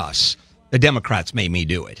 It's not us. The Democrats made me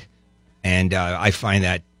do it. And I find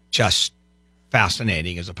that just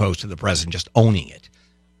fascinating as opposed to the president just owning it.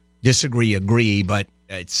 Disagree, agree, but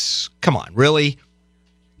come on, really?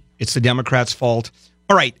 It's the Democrats' fault?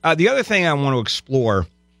 All right, the other thing I want to explore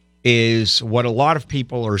is what a lot of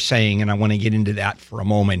people are saying, and I want to get into that for a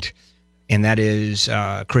moment, and that is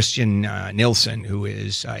Christian Nielsen, who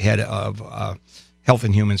is head of Health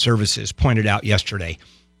and Human Services, pointed out yesterday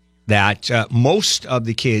that most of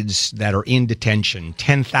the kids that are in detention,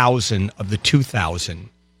 10,000 of the 2,000,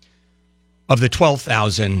 of the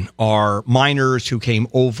 12,000 are minors who came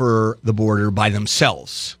over the border by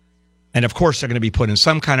themselves. And of course, they're going to be put in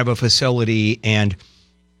some kind of a facility. And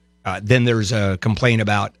then there's a complaint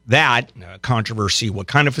about that, controversy, what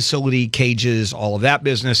kind of facility, cages, all of that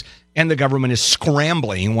business. And the government is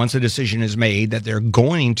scrambling once a decision is made that they're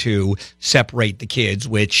going to separate the kids,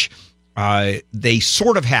 which they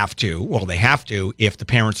sort of have to. Well, they have to if the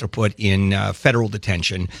parents are put in federal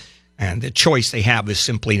detention. And the choice they have is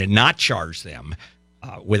simply to not charge them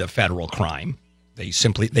with a federal crime. They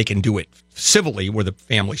can do it civilly where the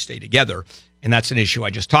families stay together. And that's an issue I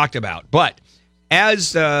just talked about. But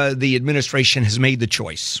as the administration has made the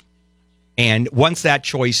choice, and once that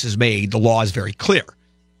choice is made, the law is very clear.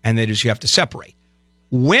 And that is you have to separate.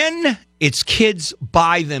 When it's kids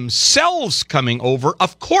by themselves coming over,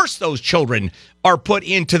 of course those children are put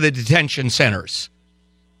into the detention centers.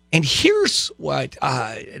 And here's what,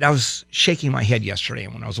 and I was shaking my head yesterday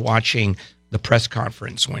when I was watching the press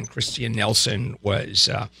conference when Christian Nielsen was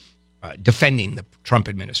defending the Trump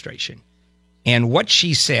administration. And what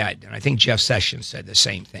she said, and I think Jeff Sessions said the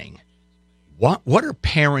same thing, what are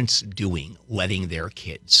parents doing letting their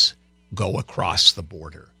kids go across the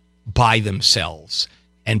border by themselves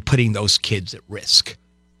and putting those kids at risk?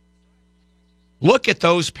 Look at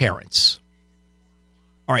those parents.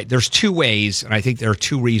 All right, there's two ways, and I think there are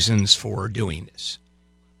two reasons for doing this.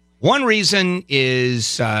 One reason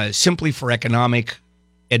is simply for economic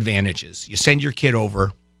advantages. You send your kid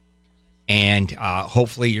over, and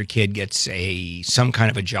hopefully your kid gets some kind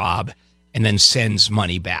of a job and then sends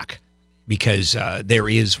money back because there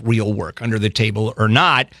is real work. Under the table or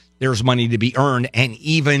not, there's money to be earned, and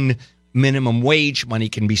even minimum wage money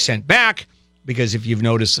can be sent back. Because if you've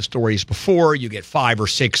noticed the stories before, you get 5 or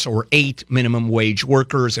 6 or 8 minimum wage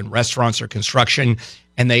workers in restaurants or construction,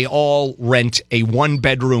 and they all rent a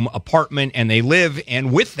 1-bedroom apartment and they live.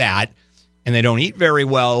 And with that, and they don't eat very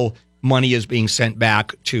well, money is being sent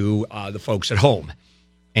back to the folks at home.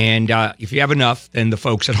 And if you have enough, then the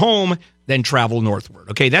folks at home then travel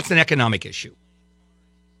northward. Okay, that's an economic issue.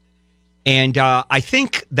 And I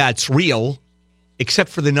think that's real,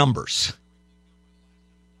 except for the numbers.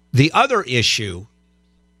 The other issue,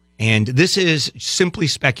 and this is simply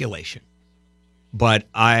speculation, but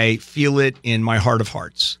I feel it in my heart of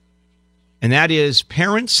hearts, and that is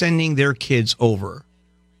parents sending their kids over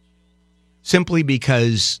simply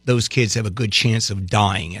because those kids have a good chance of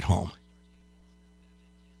dying at home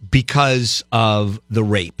because of the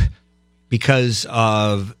rape, because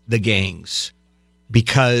of the gangs,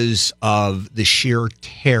 because of the sheer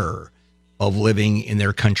terror of living in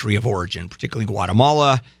their country of origin, particularly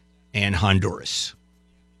Guatemala and Honduras.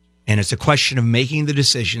 And it's a question of making the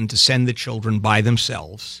decision to send the children by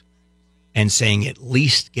themselves and saying, at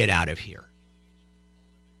least get out of here.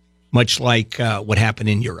 Much like what happened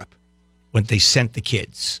in Europe when they sent the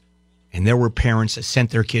kids. And there were parents that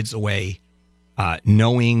sent their kids away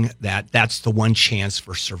knowing that that's the one chance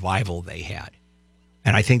for survival they had.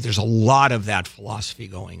 And I think there's a lot of that philosophy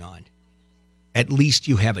going on. At least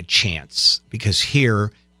you have a chance, because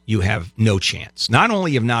here you have no chance. Not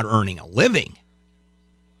only of not earning a living,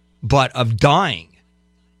 but of dying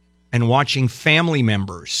and watching family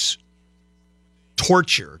members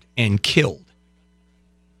tortured and killed.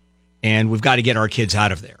 And we've got to get our kids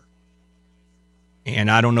out of there.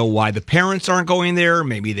 And I don't know why the parents aren't going there.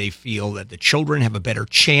 Maybe they feel that the children have a better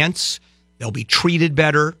chance. They'll be treated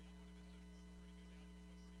better.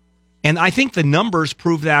 And I think the numbers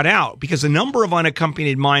prove that out, because the number of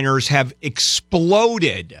unaccompanied minors have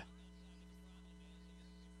exploded,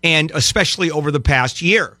 and especially over the past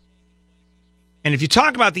year. And if you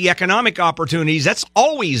talk about the economic opportunities, that's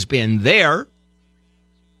always been there.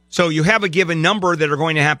 So you have a given number that are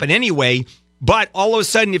going to happen anyway. But all of a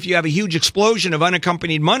sudden, if you have a huge explosion of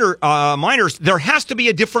unaccompanied minors, there has to be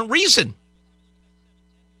a different reason.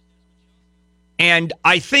 And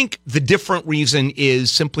I think the different reason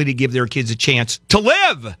is simply to give their kids a chance to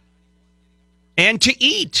live and to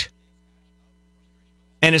eat.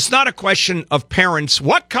 And it's not a question of parents.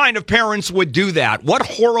 What kind of parents would do that? What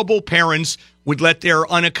horrible parents would let their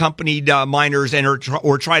unaccompanied minors enter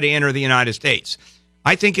or try to enter the United States?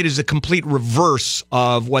 I think it is a complete reverse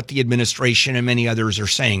of what the administration and many others are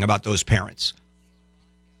saying about those parents.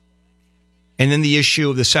 And then the issue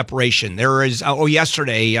of the separation. There is,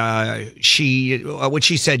 yesterday, what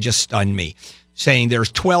she said just stunned me, saying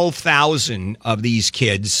there's 12,000 of these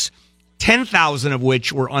kids, 10,000 of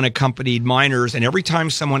which were unaccompanied minors. And every time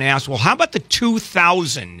someone asks, well, how about the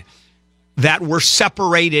 2,000 that were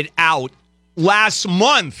separated out last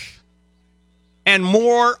month and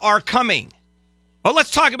more are coming? Well,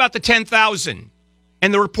 let's talk about the 10,000.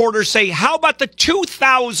 And the reporters say, how about the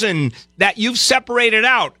 2,000 that you've separated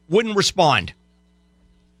out? Wouldn't respond.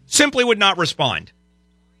 Simply would not respond.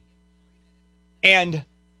 And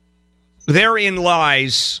therein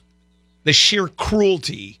lies the sheer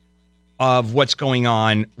cruelty of what's going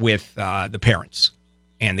on with the parents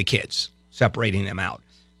and the kids, separating them out.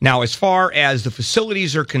 Now, as far as the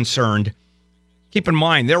facilities are concerned, keep in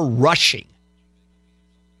mind, they're rushing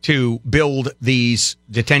to build these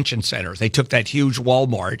detention centers. They took that huge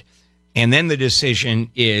Walmart, and then the decision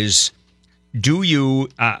is, do you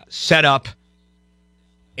set up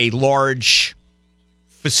a large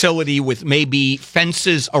facility with maybe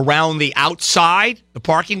fences around the outside, the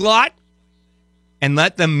parking lot, and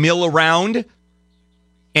let them mill around,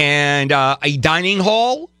 and a dining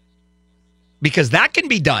hall, because that can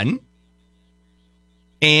be done.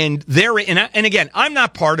 And again, I'm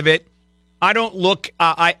not part of it. I don't look,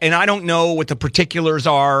 I don't know what the particulars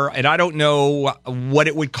are, and I don't know what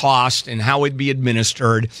it would cost and how it'd be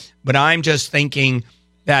administered. But I'm just thinking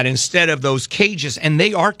that instead of those cages, and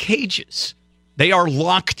they are cages, they are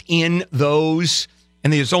locked in those,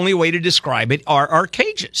 and the only way to describe it are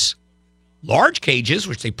cages. Large cages,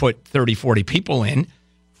 which they put 30, 40 people in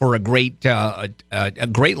for a great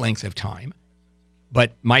length of time.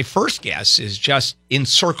 But my first guess is just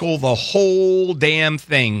encircle the whole damn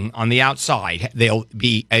thing on the outside. They'll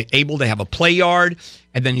be able to have a play yard,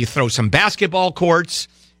 and then you throw some basketball courts,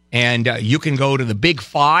 and you can go to the Big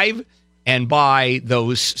Five and buy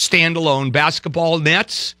those standalone basketball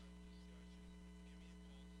nets.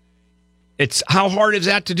 It's how hard is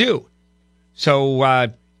that to do?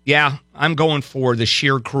 So, yeah, I'm going for the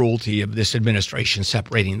sheer cruelty of this administration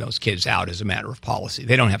separating those kids out as a matter of policy.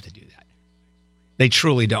 They don't have to do that. They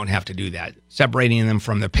truly don't have to do that. Separating them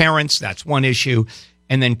from their parents, that's one issue.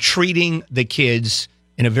 And then treating the kids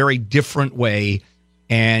in a very different way.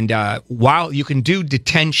 And while you can do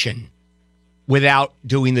detention without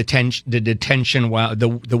doing the detention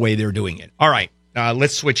the way they're doing it. All right,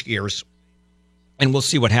 let's switch gears, and we'll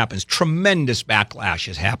see what happens. Tremendous backlash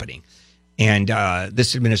is happening. And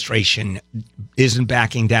this administration isn't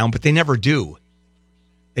backing down, but they never do.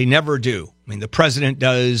 They never do. I mean, the president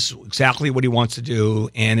does exactly what he wants to do,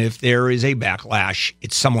 and if there is a backlash,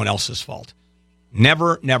 it's someone else's fault.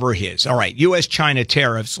 Never his. All right, U.S.-China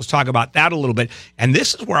tariffs. Let's talk about that a little bit. And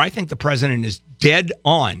this is where I think the president is dead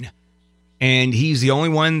on, and he's the only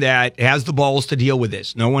one that has the balls to deal with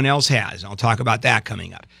this. No one else has. I'll talk about that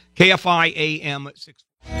coming up. KFI AM 6.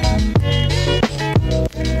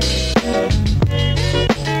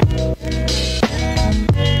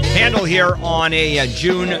 Handel here on a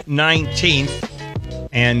June 19th.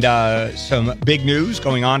 And some big news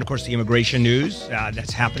going on. Of course, the immigration news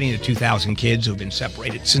that's happening to 2,000 kids who have been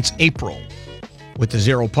separated since April with the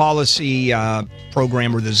zero policy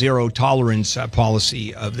program, or the zero tolerance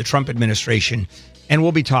policy of the Trump administration. And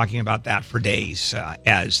we'll be talking about that for days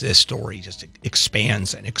as this story just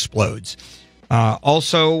expands and explodes.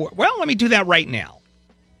 Also, well, let me do that right now.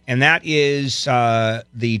 And that is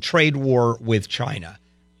the trade war with China.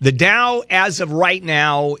 The Dow, as of right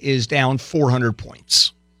now, is down 400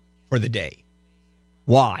 points for the day.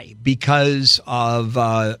 Why? Because of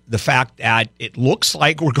the fact that it looks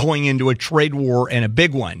like we're going into a trade war, and a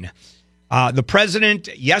big one. The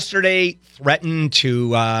president yesterday threatened to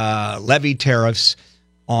levy tariffs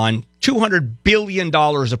on $200 billion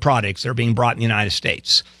of products that are being brought in the United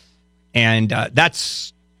States. And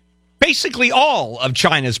that's basically all of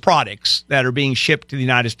China's products that are being shipped to the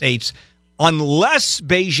United States, unless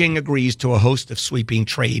Beijing agrees to a host of sweeping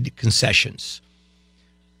trade concessions.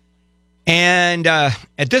 And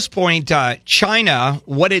at this point, China,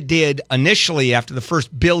 what it did initially after the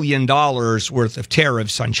first $1 billion worth of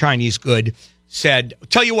tariffs on Chinese goods, said,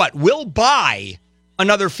 tell you what, we'll buy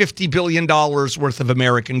another $50 billion worth of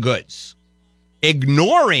American goods,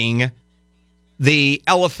 ignoring the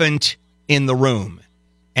elephant in the room.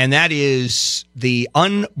 And that is the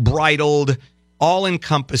unbridled,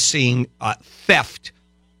 all-encompassing theft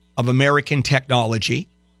of American technology,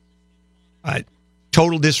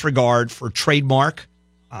 total disregard for trademark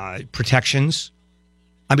protections.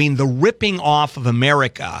 I mean, the ripping off of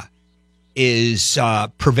America is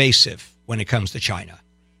pervasive when it comes to China.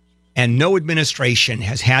 And no administration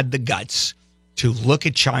has had the guts to look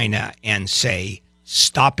at China and say,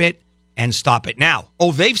 stop it and stop it now.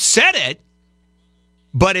 Oh, they've said it,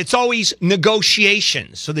 but it's always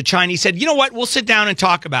negotiations. So the Chinese said, you know what, we'll sit down and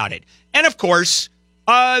talk about it. And of course,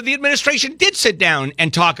 the administration did sit down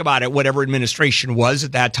and talk about it, whatever administration was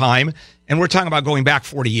at that time. And we're talking about going back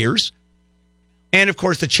 40 years. And of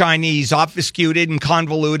course, the Chinese obfuscated and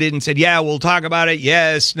convoluted and said, yeah, we'll talk about it.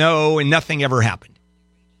 Yes, no, and nothing ever happened.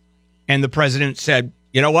 And the president said,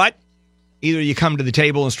 you know what? Either you come to the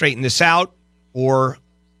table and straighten this out, or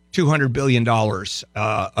 $200 billion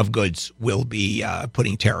of goods will be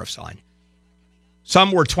putting tariffs on.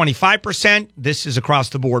 Some were 25%. This is across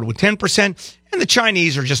the board with 10%. And the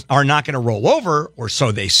Chinese are not going to roll over, or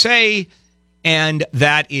so they say. And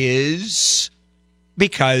that is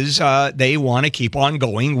because they want to keep on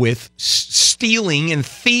going with stealing and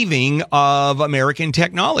thieving of American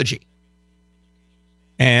technology.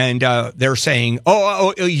 And they're saying,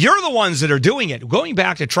 oh, you're the ones that are doing it. Going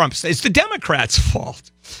back to Trump, it's the Democrats'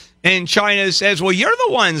 fault. And China says, well, you're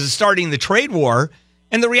the ones starting the trade war.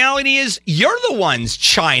 And the reality is, you're the ones,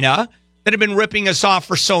 China, that have been ripping us off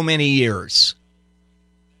for so many years.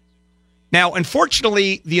 Now,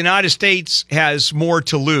 unfortunately, the United States has more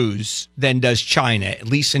to lose than does China, at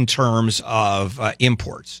least in terms of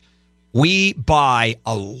imports. We buy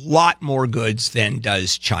a lot more goods than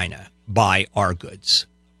does China buy our goods.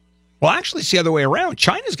 Well, actually, it's the other way around.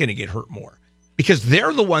 China's going to get hurt more because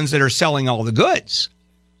they're the ones that are selling all the goods.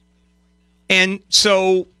 And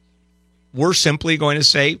so we're simply going to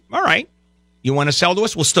say, all right, you want to sell to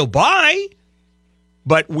us? We'll still buy,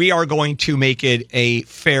 but we are going to make it a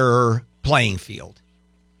fairer playing field.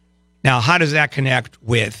 Now, how does that connect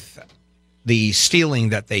with the stealing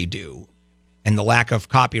that they do and the lack of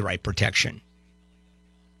copyright protection?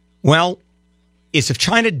 Well, it's if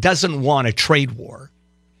China doesn't want a trade war,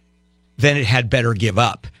 then it had better give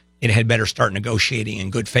up. It had better start negotiating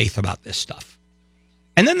in good faith about this stuff.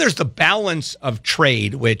 And then there's the balance of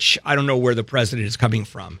trade, which I don't know where the president is coming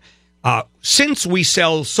from. Since we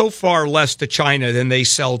sell so far less to China than they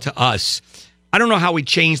sell to us, I don't know how we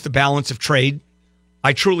change the balance of trade.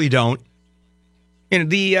 I truly don't. And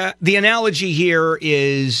the analogy here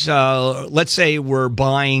is, let's say we're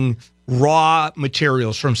buying raw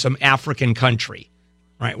materials from some African country,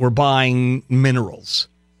 right? We're buying minerals.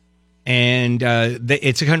 And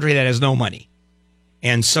it's a country that has no money.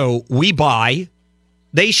 And so we buy,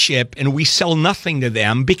 they ship, and we sell nothing to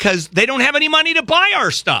them because they don't have any money to buy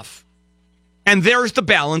our stuff. And there's the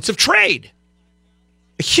balance of trade.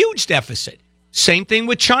 A huge deficit. Same thing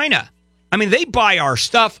with China. I mean, they buy our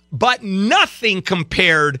stuff, but nothing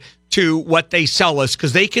compared to what they sell us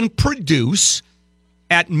because they can produce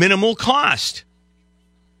at minimal cost.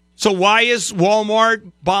 So why is Walmart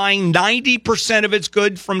buying 90% of its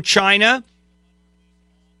goods from China?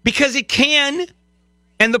 Because it can,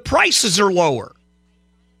 and the prices are lower.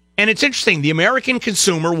 And it's interesting, the American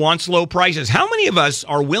consumer wants low prices. How many of us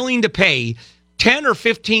are willing to pay 10 or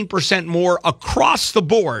 15% more across the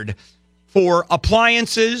board for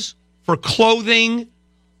appliances, for clothing,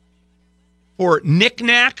 for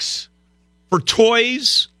knickknacks, for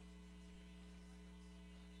toys?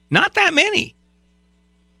 Not that many.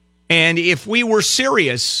 And if we were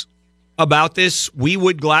serious about this, we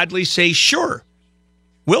would gladly say, sure,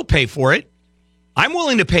 we'll pay for it. I'm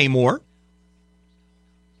willing to pay more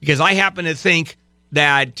because I happen to think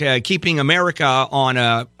that keeping America on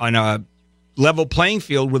a level playing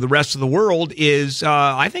field with the rest of the world is,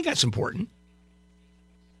 I think that's important.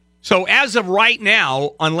 So as of right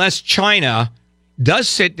now, unless China does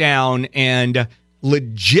sit down and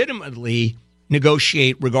legitimately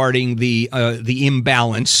negotiate regarding the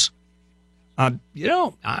imbalance, one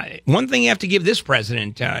thing you have to give this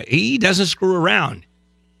president, he doesn't screw around.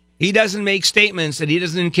 He doesn't make statements that he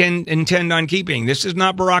doesn't intend on keeping. This is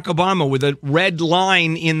not Barack Obama with a red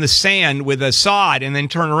line in the sand with a sod and then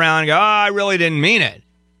turn around and go, I really didn't mean it.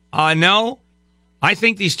 No, I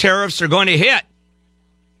think these tariffs are going to hit.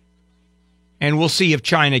 And we'll see if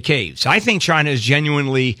China caves. I think China is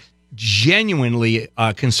genuinely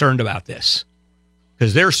concerned about this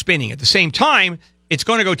because they're spinning. At the same time, it's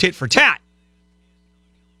going to go tit for tat.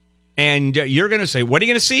 And you're going to say, what are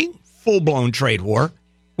you going to see? Full-blown trade war,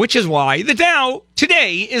 which is why the Dow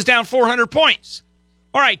today is down 400 points.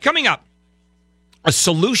 All right, coming up, a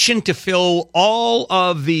solution to fill all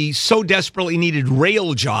of the so desperately needed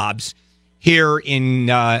rail jobs here in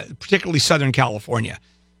particularly Southern California.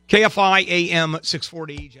 KFI AM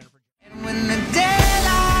 640, Jennifer. And when the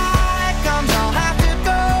daylight comes, I'll have to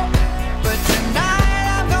go. But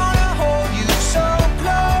tonight I'm gonna hold you so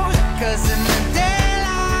close. 'Cause in the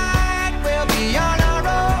daylight we'll be on our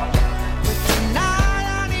own. But tonight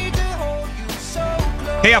I need to hold you so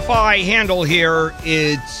close. KFI Handel here.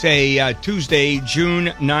 It's a Tuesday,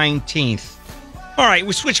 June 19th. All right,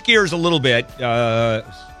 we switched gears a little bit.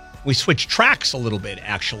 We switched tracks a little bit,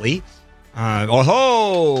 actually.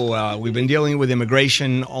 We've been dealing with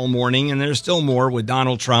immigration all morning, and there's still more with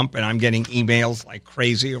Donald Trump, and I'm getting emails like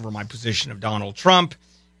crazy over my position of Donald Trump,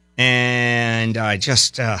 and I'm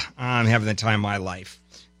having the time of my life.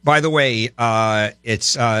 By the way,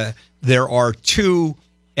 there are two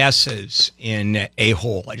S's in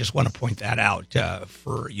a-hole. I just want to point that out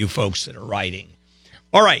for you folks that are writing.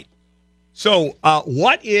 All right, so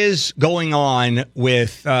what is going on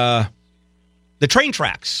with the train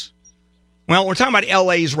tracks? Well, we're talking about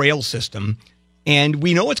LA's rail system, and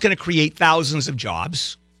we know it's going to create thousands of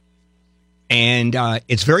jobs. And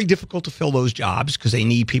it's very difficult to fill those jobs because they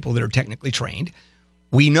need people that are technically trained.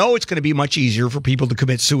 We know it's going to be much easier for people to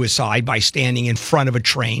commit suicide by standing in front of a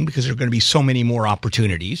train because there are going to be so many more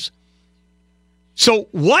opportunities. So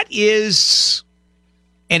what is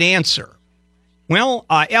an answer? Well,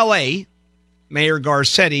 LA, Mayor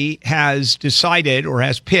Garcetti has decided or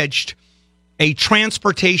has pitched a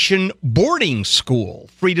transportation boarding school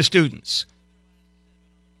free to students.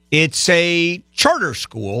 It's a charter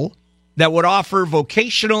school that would offer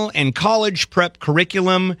vocational and college prep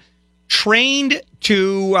curriculum trained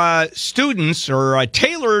to students or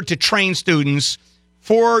tailored to train students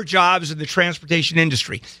for jobs in the transportation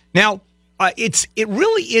industry. Now, it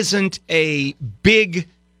really isn't a big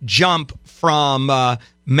jump from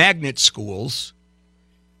magnet schools.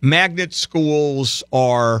 Magnet schools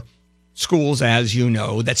are schools, as you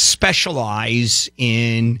know, that specialize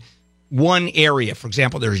in one area. For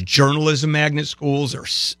example, there's journalism magnet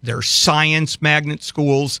schools, there's science magnet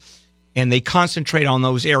schools, and they concentrate on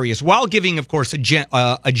those areas while giving, of course, a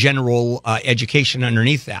general education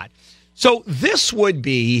underneath that. So this would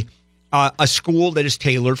be a school that is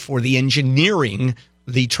tailored for the engineering,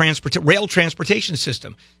 the rail transportation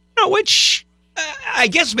system, which I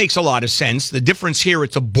guess makes a lot of sense. The difference here,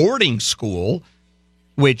 it's a boarding school,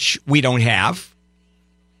 which we don't have.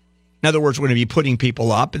 In other words, we're going to be putting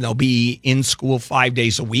people up, and they'll be in school 5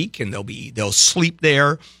 days a week, and they'll sleep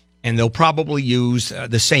there, and they'll probably use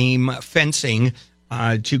the same fencing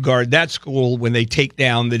to guard that school when they take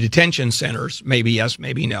down the detention centers. Maybe yes,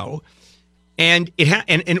 maybe no. And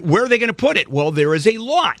and where are they going to put it? Well, there is a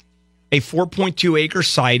lot, a 4.2 acre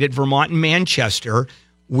site at Vermont and Manchester,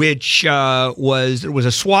 which there was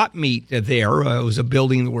a swap meet there. It was a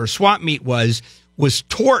building where a swap meet was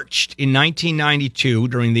torched in 1992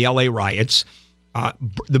 during the LA riots.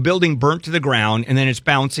 The building burnt to the ground, and then it's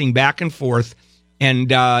bouncing back and forth. And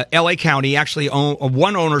LA County actually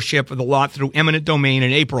won ownership of the lot through eminent domain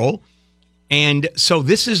in April. And so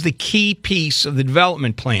this is the key piece of the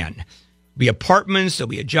development plan. There'll be apartments, there'll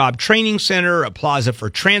be a job training center, a plaza for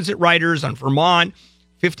transit riders on Vermont,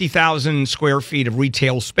 50,000 square feet of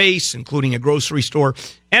retail space, including a grocery store.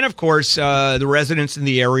 And, of course, the residents in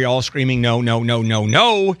the area all screaming, no, no, no, no,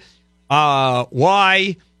 no.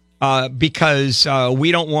 Why? Because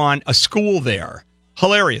we don't want a school there.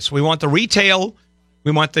 Hilarious. We want the retail,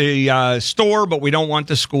 we want the store, but we don't want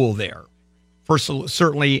the school there.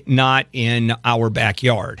 Certainly not in our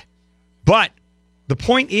backyard. But the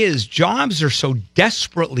point is, jobs are so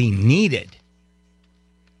desperately needed.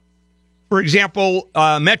 For example,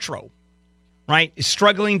 Metro, right, is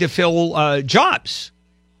struggling to fill jobs.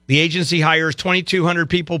 The agency hires 2,200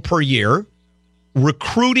 people per year,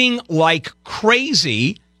 recruiting like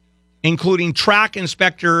crazy, including track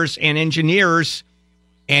inspectors and engineers.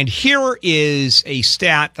 And here is a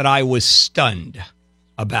stat that I was stunned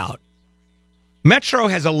about. Metro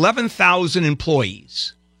has 11,000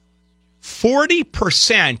 employees.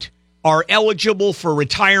 40% are eligible for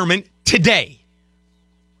retirement today.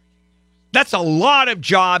 That's a lot of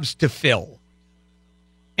jobs to fill.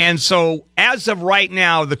 And so as of right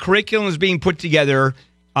now, the curriculum is being put together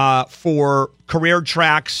for career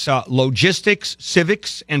tracks, logistics,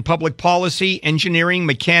 civics, and public policy, engineering,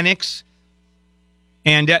 mechanics.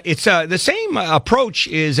 And it's the same approach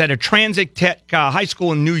is at a transit tech high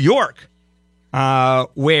school in New York,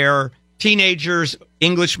 where teenagers,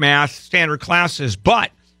 English, math, standard classes,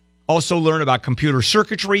 but also learn about computer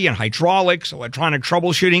circuitry and hydraulics, electronic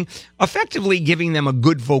troubleshooting, effectively giving them a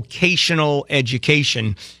good vocational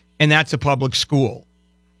education, and that's a public school.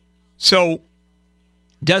 So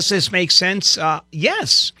does this make sense?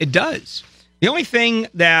 Yes, it does. The only thing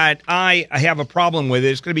that I have a problem with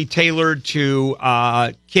is going to be tailored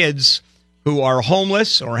to kids who are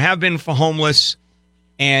homeless or have been homeless,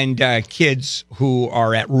 and kids who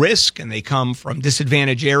are at risk and they come from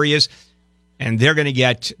disadvantaged areas, and they're going to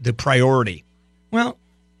get the priority. Well,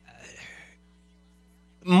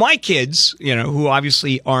 my kids, who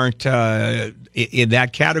obviously aren't in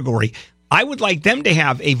that category, I would like them to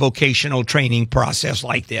have a vocational training process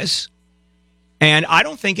like this. And I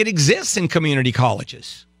don't think it exists in community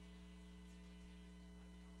colleges.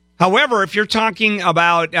 However, if you're talking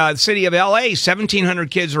about the city of LA,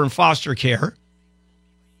 1,700 kids are in foster care.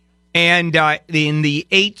 And in the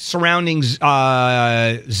 8 surrounding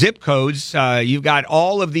zip codes, you've got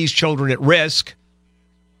all of these children at risk.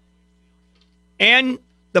 And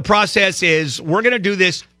the process is, we're going to do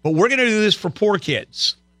this, but we're going to do this for poor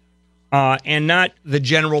kids and not the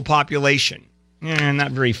general population.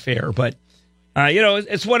 Not very fair, but,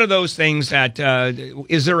 it's one of those things that,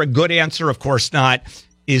 is there a good answer? Of course not.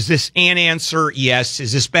 Is this an answer? Yes.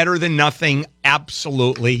 Is this better than nothing?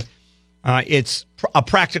 Absolutely. It's a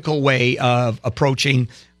practical way of approaching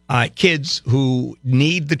kids who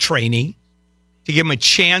need the training to give them a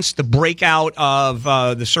chance to break out of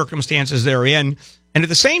the circumstances they're in, and at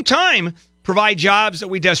the same time, provide jobs that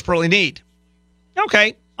we desperately need.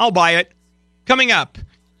 Okay, I'll buy it. Coming up,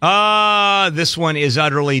 this one is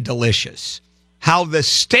utterly delicious. How the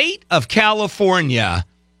state of California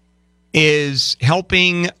is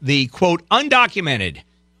helping the, quote, undocumented.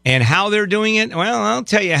 And how they're doing it, well, I'll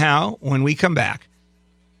tell you how when we come back.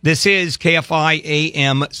 This is KFI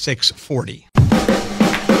AM 640.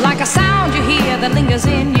 Like a sound you hear that lingers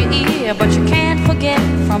in your ear, but you can't forget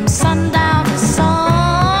from sundown to sunset.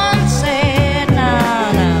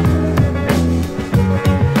 Nah, nah.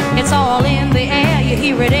 It's all in the air, you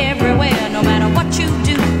hear it everywhere, no matter what you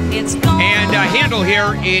do, it's gone. And Handel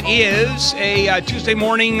here, it is a Tuesday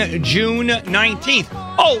morning, June 19th.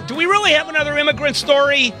 Oh, do we really have another immigrant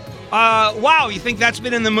story? Wow, you think that's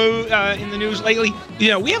been in the news lately?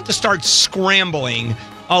 We have to start scrambling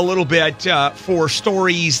a little bit for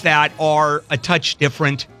stories that are a touch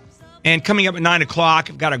different. And coming up at 9 o'clock,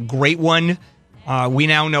 I've got a great one. We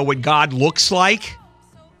now know what God looks like.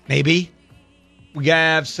 Maybe. We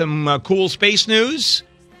have some cool space news.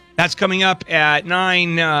 That's coming up at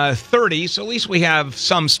 9:30, so at least we have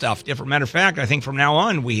some stuff different. Matter of fact, I think from now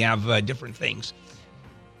on we have different things.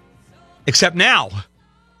 Except now,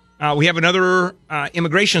 we have another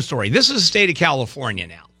immigration story. This is the state of California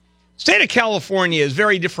now. State of California is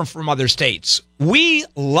very different from other states. We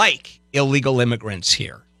like illegal immigrants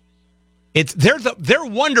here. They're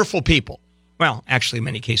wonderful people. Well, actually, in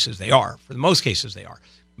many cases they are. For the most cases they are.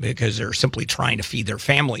 because they're simply trying to feed their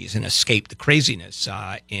families and escape the craziness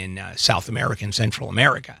in South America and Central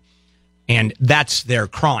America. And that's their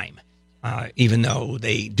crime, even though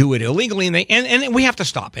they do it illegally. And we have to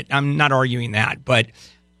stop it. I'm not arguing that. But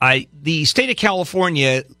the state of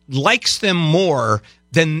California likes them more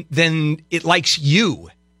than it likes you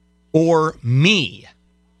or me.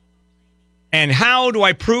 And how do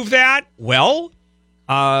I prove that? Well,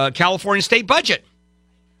 California state budget.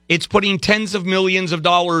 It's putting tens of millions of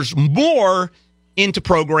dollars more into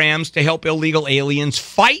programs to help illegal aliens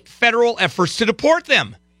fight federal efforts to deport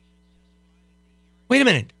them. Wait a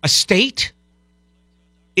minute. A state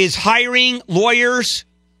is hiring lawyers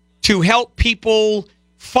to help people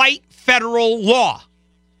fight federal law.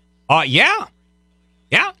 Yeah,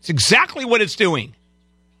 it's exactly what it's doing.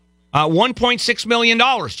 $1.6 million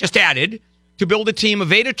just added to build a team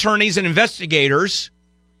of 8 attorneys and investigators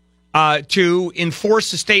to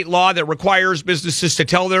enforce the state law that requires businesses to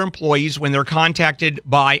tell their employees when they're contacted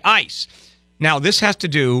by ICE. Now, this has to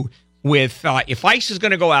do with if ICE is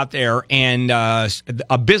going to go out there and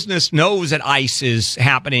a business knows that ICE is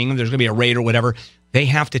happening, there's going to be a raid or whatever, they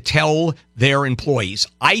have to tell their employees,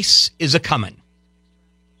 ICE is a-coming.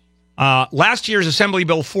 Last year's Assembly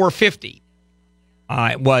Bill 450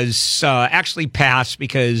 was actually passed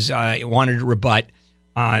because it wanted to rebut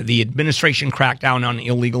the administration crackdown on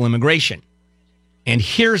illegal immigration. And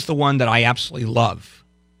here's the one that I absolutely love.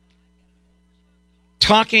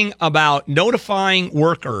 Talking about notifying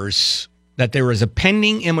workers that there is a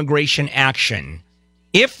pending immigration action.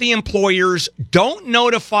 If the employers don't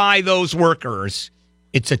notify those workers,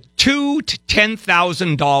 it's a $2,000 to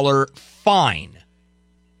 $10,000 fine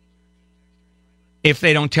if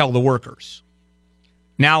they don't tell the workers.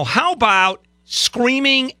 Now, how about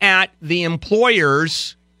screaming at the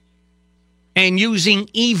employers and using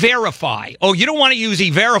E-Verify? Oh, you don't want to use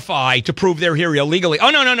E-Verify to prove they're here illegally. Oh,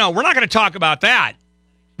 no. We're not going to talk about that.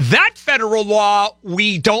 That federal law,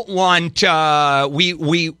 we don't want,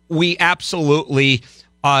 we absolutely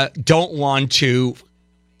don't want to,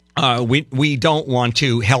 we don't want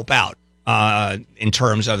to help out in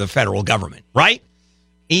terms of the federal government, right?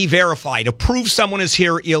 E-Verify, to prove someone is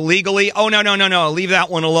here illegally. Oh, no. Leave that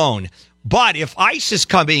one alone. But if ICE is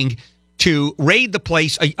coming to raid the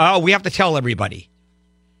place, we have to tell everybody.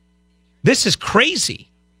 This is crazy.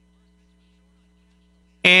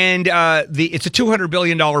 And it's a $200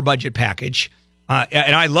 billion budget package.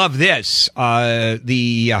 And I love this.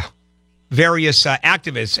 The various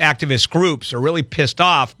activist groups are really pissed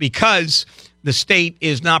off because the state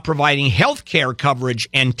is not providing health care coverage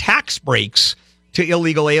and tax breaks to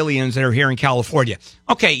illegal aliens that are here in California.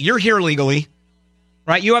 Okay, you're here legally,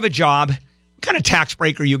 right? You have a job. What kind of tax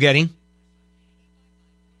break are you getting?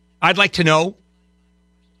 I'd like to know.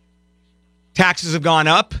 Taxes have gone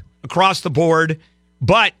up across the board,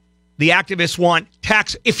 but the activists want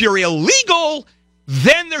tax. If you're illegal,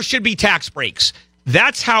 then there should be tax breaks.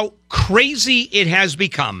 That's how crazy it has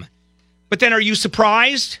become. But then are you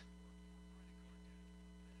surprised?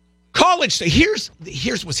 College, here's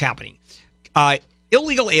what's happening.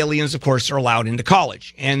 Illegal aliens, of course, are allowed into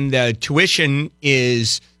college, and tuition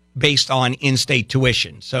is based on in-state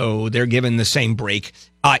tuition, so they're given the same break.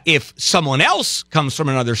 If someone else comes from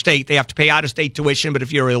another state, they have to pay out-of-state tuition, but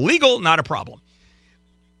if you're illegal, not a problem.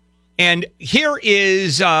 And here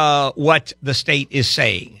is what the state is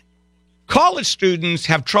saying. College students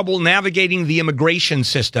have trouble navigating the immigration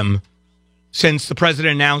system since the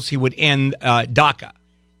president announced he would end DACA.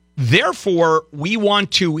 Therefore, we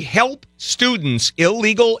want to help students,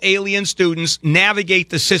 illegal alien students, navigate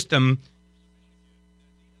the system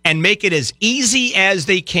and make it as easy as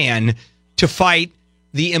they can to fight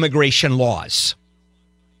the immigration laws.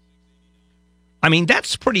 I mean,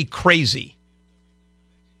 that's pretty crazy.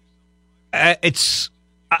 I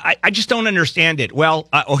just don't understand it. Well,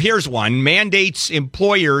 here's one. Mandates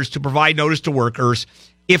employers to provide notice to workers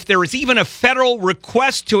if there is even a federal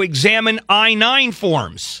request to examine I-9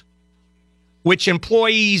 forms, which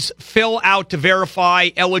employees fill out to verify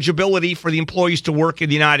eligibility for the employees to work in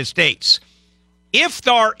the United States. If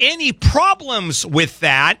there are any problems with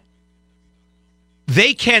that,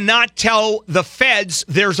 they cannot tell the feds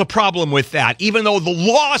there's a problem with that, even though the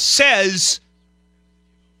law says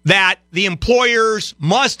that the employers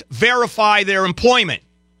must verify their employment.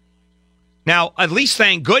 Now, at least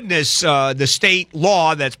thank goodness the state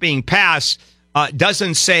law that's being passed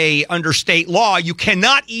doesn't say under state law you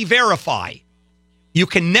cannot e-verify. You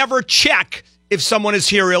can never check if someone is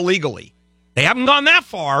here illegally. They haven't gone that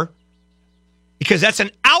far because that's an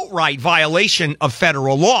outright violation of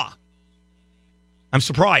federal law. I'm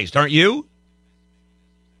surprised, aren't you?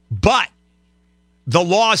 But the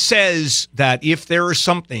law says that if there is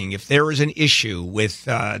an issue with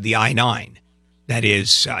the I-9, that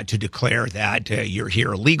is to declare that you're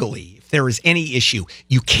here illegally. If there is any issue,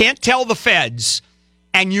 you can't tell the feds,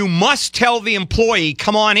 and you must tell the employee,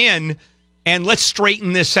 come on in, and let's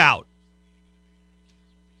straighten this out.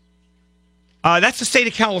 That's the state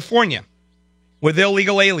of California with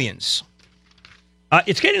illegal aliens.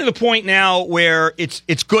 It's getting to the point now where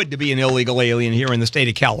it's good to be an illegal alien here in the state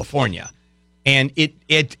of California. And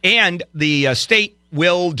the state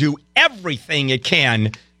will do everything it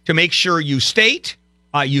can to make sure you stay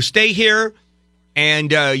here,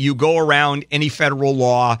 and you go around any federal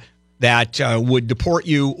law that would deport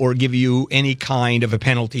you or give you any kind of a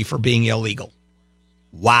penalty for being illegal.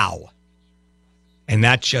 Wow. And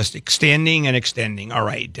that's just extending and extending. All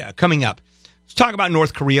right, coming up, let's talk about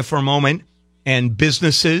North Korea for a moment. And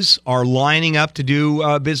businesses are lining up to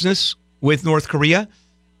do business with North Korea,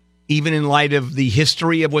 even in light of the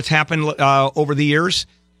history of what's happened over the years.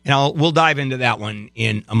 And we'll dive into that one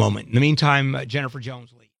in a moment. In the meantime, Jennifer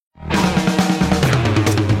Jones-Lee.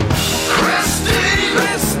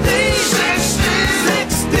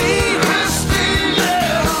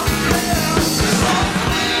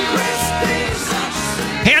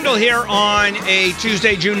 Handel here on a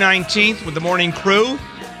Tuesday, June 19th with the morning crew.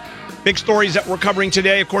 Big stories that we're covering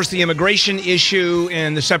today, of course, the immigration issue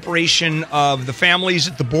and the separation of the families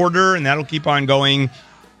at the border, and that'll keep on going.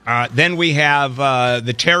 Then we have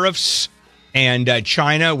the tariffs and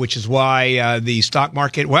China, which is why the stock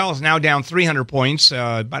market, is now down 300 points.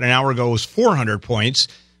 About an hour ago, it was 400 points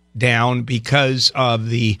down because of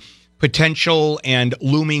the potential and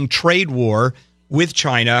looming trade war with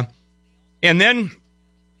China. And then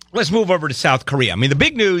let's move over to South Korea. I mean, the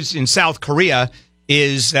big news in South Korea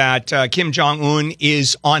is that Kim Jong-un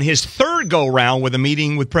is on his third go-round with a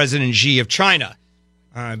meeting with President Xi of China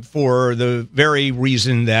for the very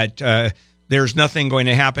reason that there's nothing going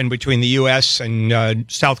to happen between the U.S. and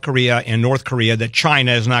South Korea and North Korea that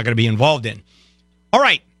China is not going to be involved in. All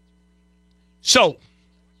right. So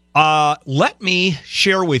let me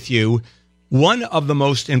share with you one of the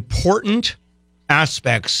most important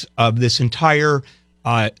aspects of this entire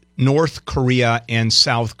North Korea and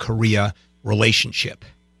South Korea relationship.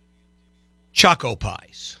 Choco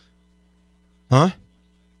pies. Huh?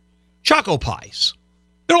 Choco pies.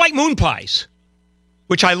 They're like moon pies,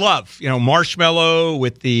 which I love. You know, marshmallow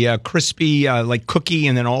with the crispy, like cookie,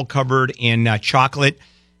 and then all covered in chocolate.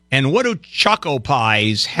 And what do choco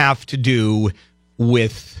pies have to do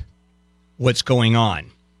with what's going on?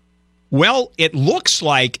 Well, it looks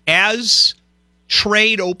like as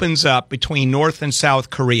trade opens up between North and South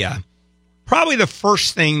Korea, probably the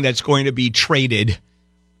first thing that's going to be traded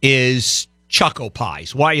is choco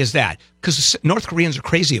pies. Why is that? Because North Koreans are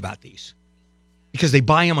crazy about these. Because they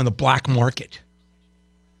buy them on the black market.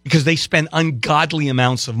 Because they spend ungodly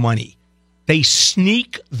amounts of money. They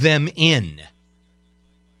sneak them in.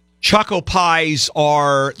 Choco pies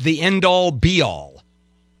are the end-all, be-all.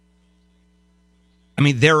 I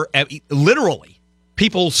mean, they're literally,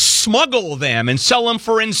 people smuggle them and sell them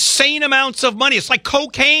for insane amounts of money. It's like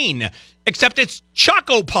cocaine, except it's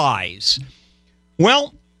choco pies.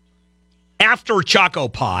 Well, after choco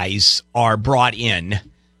pies are brought in,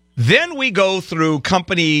 then we go through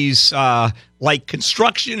companies like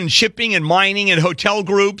construction and shipping and mining and hotel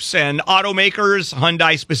groups and automakers,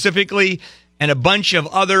 Hyundai specifically, and a bunch of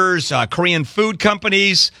others, Korean food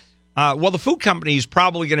companies. The food company is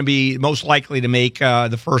probably going to be most likely to make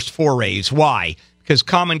the first forays. Why? Because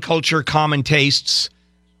common culture, common tastes,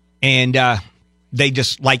 and they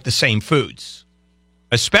just like the same foods.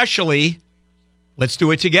 Especially, let's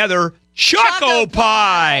do it together, Choco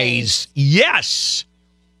pies. Yes.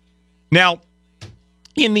 Now,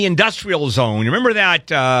 in the industrial zone, remember that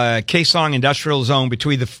Kaesong industrial zone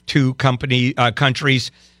between the two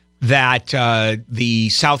countries that the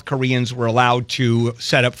South Koreans were allowed to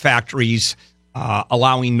set up factories,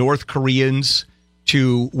 allowing North Koreans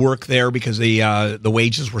to work there because the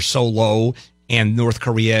wages were so low, and North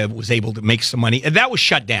Korea was able to make some money. And that was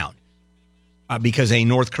shut down because a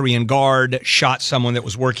North Korean guard shot someone that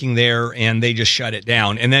was working there, and they just shut it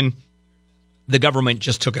down. And then the government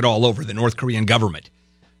just took it all over, the North Korean government.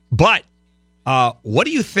 But what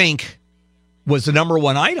do you think was the number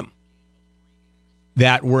one item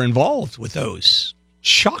that were involved with those?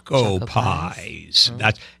 Choco pies.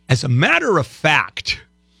 That's, as a matter of fact,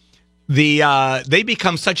 they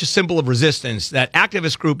become such a symbol of resistance that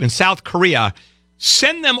activist group in South Korea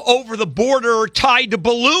send them over the border tied to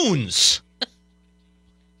balloons.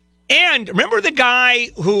 And remember the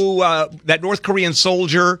guy who, that North Korean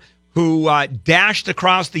soldier who dashed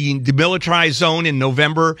across the demilitarized zone in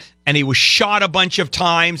November, and he was shot a bunch of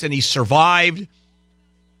times, and he survived.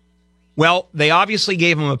 Well, they obviously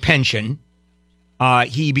gave him a pension.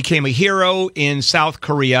 He became a hero in South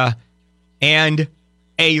Korea, and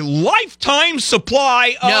a lifetime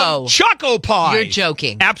supply of Choco Pies. You're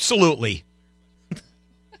joking. Absolutely.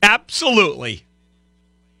 Absolutely.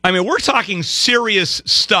 I mean, we're talking serious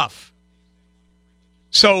stuff.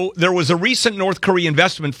 So there was a recent North Korea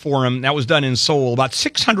investment forum that was done in Seoul. About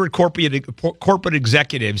 600 corporate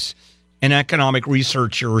executives and economic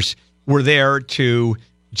researchers were there to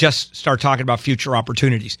just start talking about future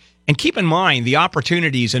opportunities. And keep in mind, the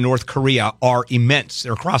opportunities in North Korea are immense.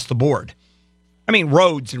 They're across the board. I mean,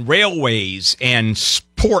 roads and railways and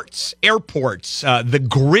ports, airports, the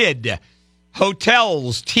grid,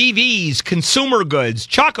 hotels, TVs, consumer goods,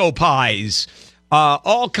 Choco Pies,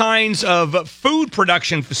 all kinds of food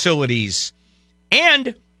production facilities,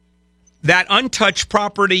 and that untouched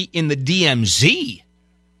property in the DMZ.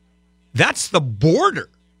 That's the border.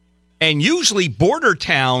 And usually border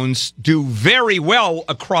towns do very well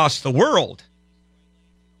across the world.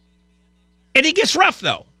 And it gets rough,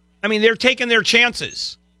 though. I mean, they're taking their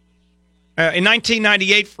chances. In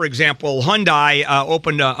 1998, for example, Hyundai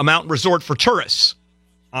opened a mountain resort for tourists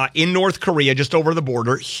in North Korea, just over the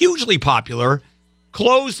border. Hugely popular.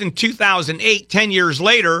 Closed in 2008, 10 years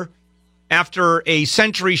later, after a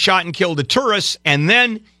century shot and killed a tourist. And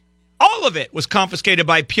then all of it was confiscated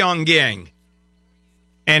by Pyongyang.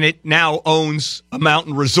 And it now owns a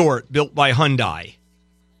mountain resort built by Hyundai.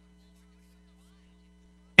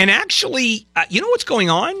 And actually, you know what's going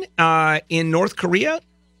on in North Korea?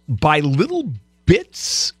 By little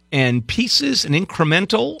bits and pieces and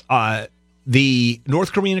incremental, the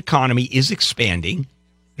North Korean economy is expanding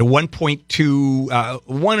to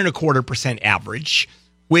 1.25% average,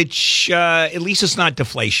 which at least it's not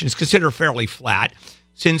deflation. It's considered fairly flat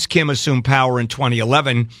since Kim assumed power in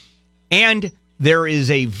 2011. And there is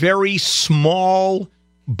a very small,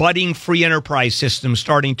 budding free enterprise system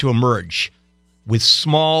starting to emerge with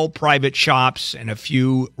small private shops and a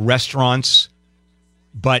few restaurants,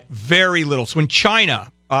 but very little. So when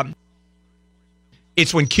China, when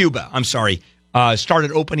Cuba,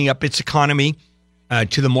 started opening up its economy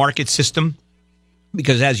to the market system,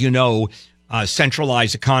 because as you know,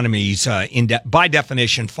 centralized economies by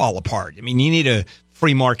definition fall apart. I mean, you need a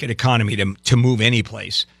free market economy to move any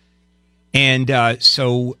place. And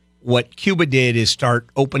so what Cuba did is start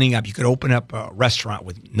opening up. You could open up a restaurant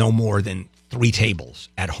with no more than 3 tables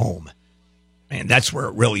at home. And that's where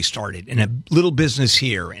it really started. And a little business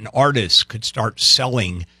here, and artists could start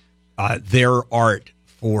selling their art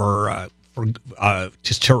for to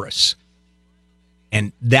tourists.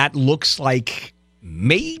 And that looks like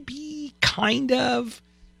maybe kind of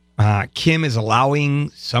Kim is allowing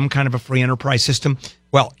some kind of a free enterprise system.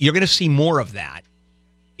 Well, you're going to see more of that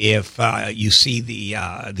if you see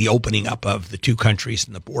the opening up of the two countries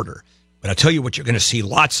and the border. But I'll tell you what you're going to see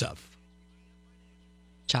lots of.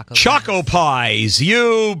 Choco Pies,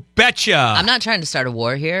 you betcha. I'm not trying to start a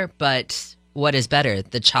war here, but what is better,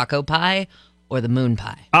 the Choco Pie or the Moon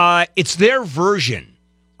Pie? It's their version.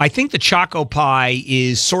 I think the Choco Pie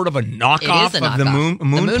is sort of a knockoff of the Moon Pie. The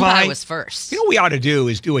Moon Pie was first. You know what we ought to do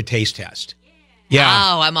is do a taste test. Yeah.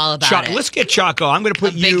 Oh, I'm all about it. Let's get Choco. I'm going to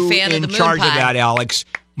put you in charge of that, Alex.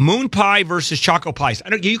 Moon Pie versus Choco Pies.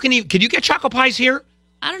 Can you get Choco Pies here?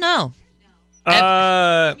 I don't know.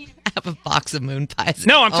 I have a box of Moon Pies.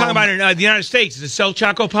 No, I'm talking about in the United States. Does it sell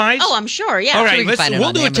Choco Pies? Oh, I'm sure. Yeah. All right,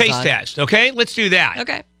 we'll do a taste test. Okay, let's do that.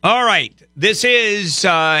 Okay. All right. This is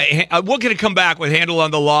we're going to come back with Handel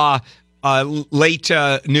on the Law late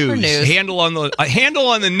news. Handel on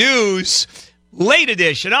the news late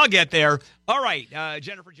edition. I'll get there. All right,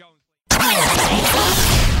 Jennifer Jones.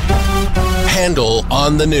 Handel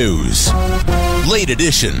on the news late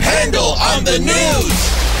edition. Handel on the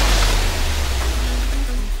news.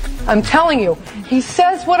 I'm telling you, he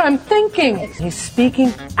says what I'm thinking. He's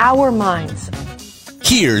speaking our minds.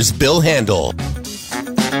 Here's Bill Handel.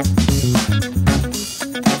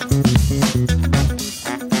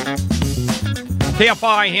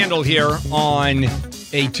 KFI Handel here on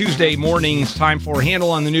a Tuesday morning. It's time for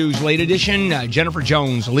Handel on the News late edition. Jennifer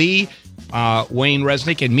Jones, Lee, Wayne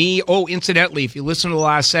Resnick, and me. Oh, incidentally, if you listen to the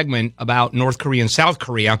last segment about North Korea and South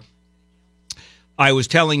Korea, I was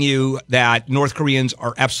telling you that North Koreans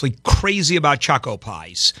are absolutely crazy about Choco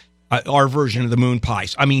Pies, our version of the Moon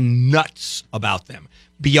Pies. I mean, nuts about them.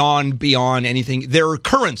 Beyond anything. Their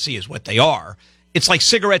currency is what they are. It's like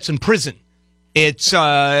cigarettes in prison. It's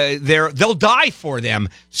they'll die for them.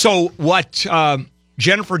 So what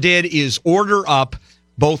Jennifer did is order up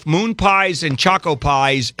both moon pies and choco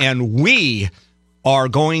pies, and we are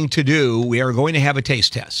going to have a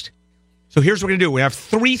taste test. So here's what we're going to do. We have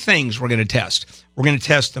three things we're going to test. We're going to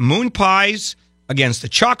test the moon pies against the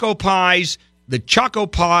choco pies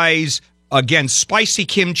against spicy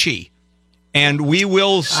kimchi. And we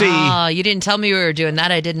will see. Oh, you didn't tell me we were doing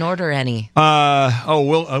that. I didn't order any.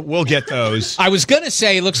 We'll get those. I was going to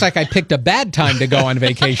say, it looks like I picked a bad time to go on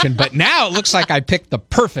vacation, but now it looks like I picked the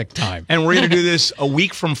perfect time. And we're going to do this a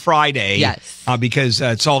week from Friday. Yes. Because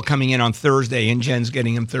it's all coming in on Thursday, and Jen's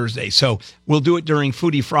getting them Thursday. So we'll do it during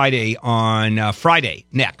Foodie Friday on Friday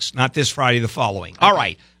next, not this Friday, the following. Okay. All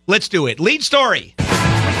right, let's do it. Lead story.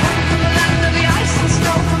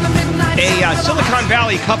 A Silicon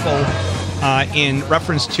Valley couple, in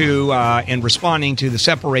reference to and responding to the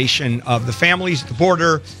separation of the families at the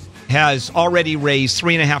border, has already raised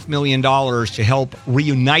 $3.5 million to help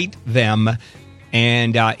reunite them.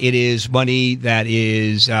 And it is money that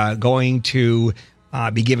is going to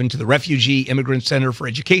be given to the Refugee Immigrant Center for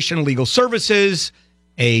Education and Legal Services,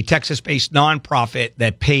 a Texas-based nonprofit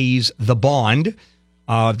that pays the bond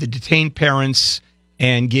of the detained parents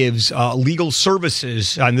and gives legal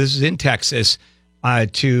services, and this is in Texas,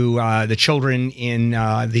 to the children in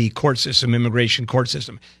the court system, immigration court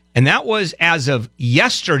system. And that was, as of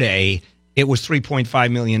yesterday, it was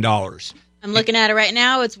 $3.5 million. I'm looking at it right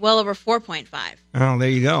now. It's well over 4.5. Oh, there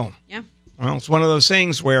you go. Yeah. Well, it's one of those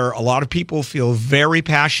things where a lot of people feel very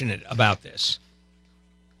passionate about this.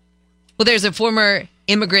 Well, there's a former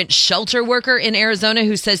immigrant shelter worker in Arizona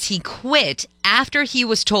who says he quit after he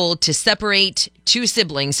was told to separate two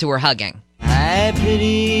siblings who were hugging. I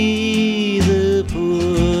pity the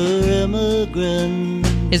poor immigrant.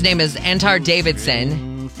 His name is Antar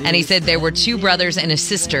Davidson, and he said there were two brothers and a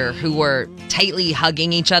sister who were tightly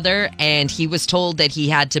hugging each other, and he was told that he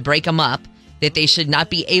had to break them up, that they should not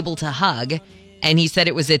be able to hug. And he said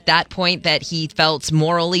it was at that point that he felt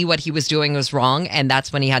morally what he was doing was wrong, and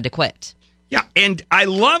that's when he had to quit. Yeah, and I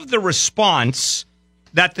love the response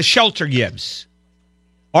that the shelter gives.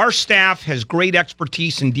 Our staff has great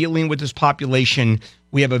expertise in dealing with this population.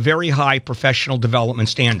 We have a very high professional development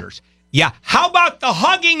standards. Yeah, how about the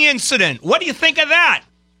hugging incident? What do you think of that?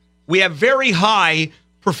 We have very high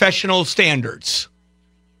professional standards.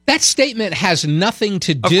 That statement has nothing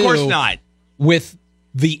to do of course not. With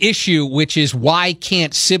the issue, which is why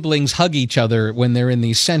can't siblings hug each other when they're in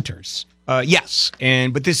these centers? Yes,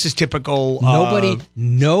 but this is typical.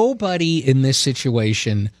 Nobody in this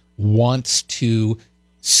situation wants to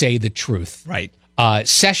say the truth. Right.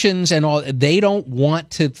 Sessions and all, they don't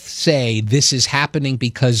want to say this is happening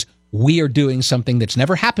because we are doing something that's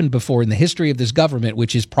never happened before in the history of this government,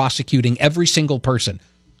 which is prosecuting every single person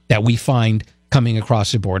that we find coming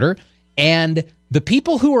across the border. And the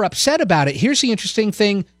people who are upset about it, here's the interesting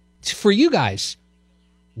thing for you guys.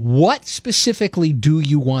 What specifically do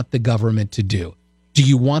you want the government to do? Do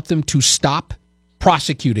you want them to stop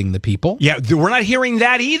prosecuting the people? Yeah, we're not hearing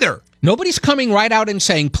that either. Nobody's coming right out and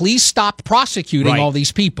saying, please stop prosecuting all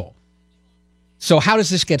these people. So how does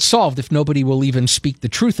this get solved if nobody will even speak the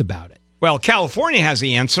truth about it? Well, California has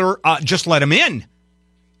the answer. Just let them in.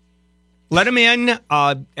 Let them in,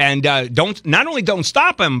 and don't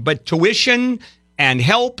stop them, but tuition and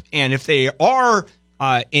help. And if they are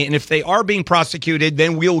being prosecuted,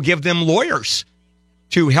 then we'll give them lawyers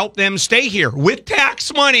to help them stay here with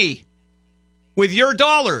tax money, with your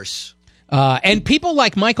dollars. And people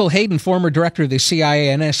like Michael Hayden, former director of the CIA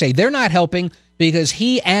and NSA, they're not helping because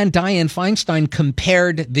he and Dianne Feinstein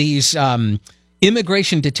compared these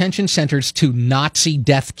immigration detention centers to Nazi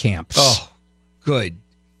death camps. Oh, good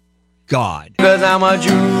God. Because I'm a Jew,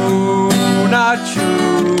 not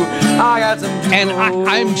you. I got some Jew. And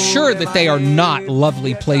I'm sure that they are not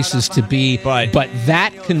lovely places to be, but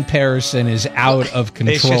that comparison is out of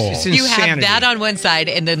control. It's you have that on one side,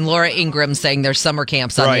 and then Laura Ingraham saying there's summer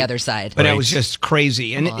camps on the other side. But it was just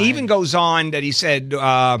crazy. And it even goes on that he said,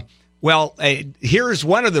 here's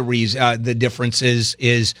one of the differences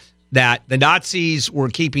is that the Nazis were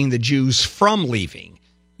keeping the Jews from leaving.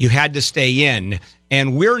 You had to stay in.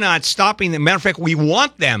 And we're not stopping them. Matter of fact, we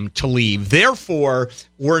want them to leave. Therefore,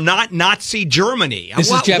 we're not Nazi Germany. This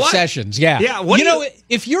is Jeff Sessions, yeah. Yeah.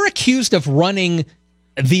 If you're accused of running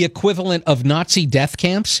the equivalent of Nazi death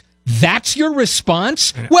camps, that's your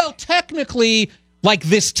response? Well, technically, like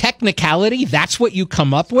this technicality, that's what you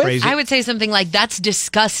come up with? Crazy. I would say something like, that's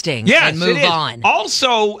disgusting, yes, and move on.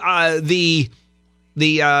 Also, the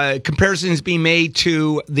comparisons being made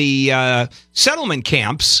to the settlement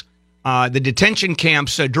camps, the detention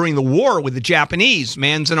camps during the war with the Japanese,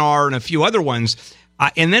 Manzanar and a few other ones.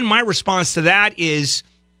 And then my response to that is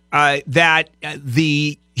here's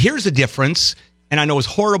the difference. And I know as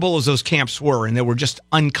horrible as those camps were, and they were just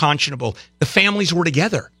unconscionable, the families were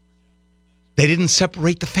together. They didn't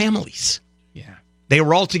separate the families. Yeah. They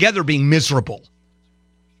were all together being miserable.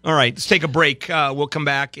 All right, let's take a break. We'll come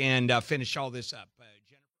back and finish all this up.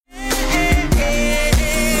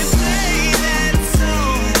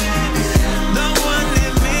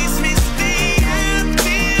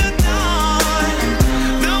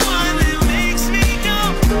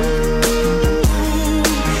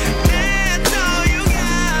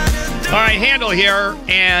 All right, Handel here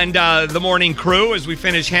and the morning crew as we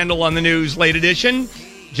finish Handel on the News late edition.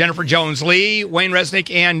 Jennifer Jones-Lee, Wayne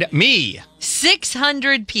Resnick, and me.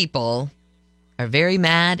 600 people are very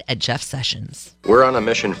mad at Jeff Sessions. We're on a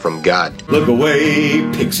mission from God. Look away,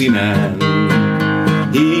 Pixie Man.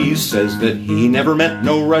 He says that he never met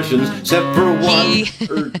no Russians except for one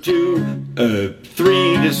or two,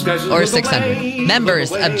 three discussions. Or 600.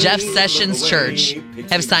 Members of Jeff Sessions' church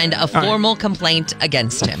have signed a formal complaint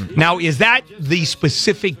against him. Now, is that the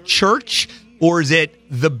specific church, or is it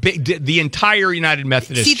the entire United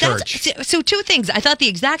Methodist Church? So two things. I thought the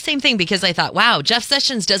exact same thing because I thought, wow, Jeff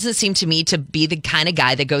Sessions doesn't seem to me to be the kind of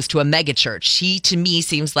guy that goes to a mega church. He, to me,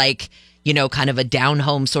 seems like, you know, kind of a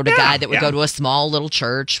down-home sort of guy that would go to a small little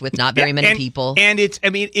church with not very many people. And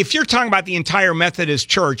if you're talking about the entire Methodist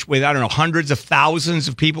Church with, I don't know, hundreds of thousands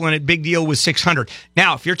of people in it, big deal with 600.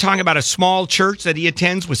 Now, if you're talking about a small church that he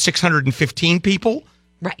attends with 615 people,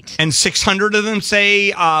 right, and 600 of them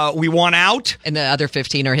say, we want out. And the other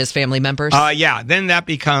 15 are his family members. Then that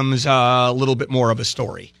becomes a little bit more of a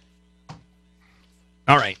story.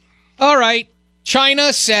 All right.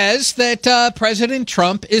 China says that President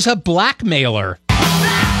Trump is a blackmailer.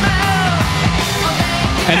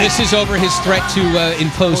 And this is over his threat to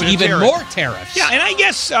impose even more tariffs. Yeah, and I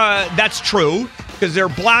guess that's true because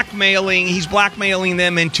he's blackmailing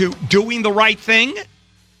them into doing the right thing.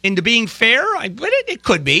 Into being fair, but it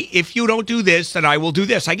could be. If you don't do this, then I will do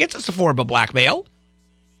this. I guess it's a form of blackmail.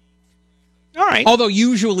 All right. Although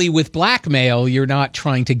usually with blackmail, you're not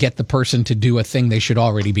trying to get the person to do a thing they should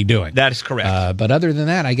already be doing. That is correct. But other than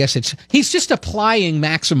that, I guess he's just applying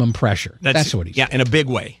maximum pressure. That's what he's doing. Yeah, in a big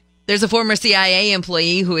way. There's a former CIA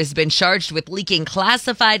employee who has been charged with leaking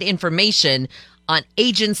classified information on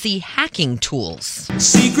agency hacking tools.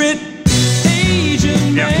 Secret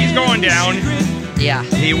agent. Yeah, he's going down. Yeah.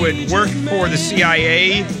 He would work for the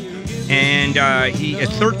CIA, and a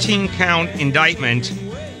 13-count indictment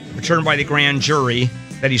returned by the grand jury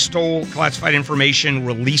that he stole classified information,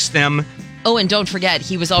 released them. Oh, and don't forget,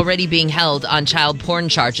 he was already being held on child porn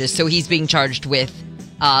charges, so he's being charged with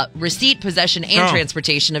receipt, possession, and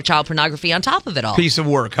transportation of child pornography on top of it all. Piece of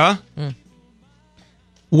work, huh? Mm.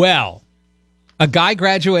 Well, a guy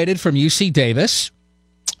graduated from UC Davis,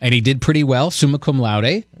 and he did pretty well, summa cum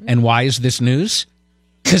laude. And why is this news?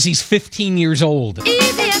 Because he's 15 years old.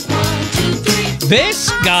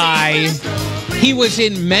 This guy, he was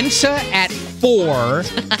in Mensa at 4,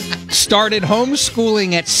 started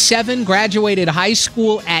homeschooling at 7, graduated high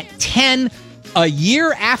school at 10. A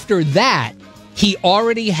year after that, he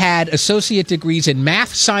already had associate degrees in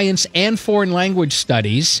math, science, and foreign language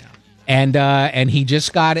studies, and he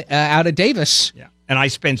just got out of Davis. Yeah, and I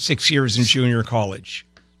spent 6 years in junior college.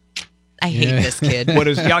 I hate this kid.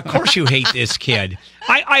 Of course you hate this kid.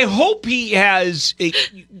 I hope he has a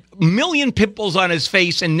million pimples on his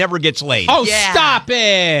face and never gets laid. Oh, stop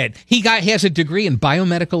it! He has a degree in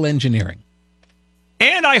biomedical engineering.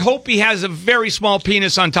 And I hope he has a very small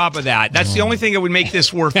penis on top of that. That's the only thing that would make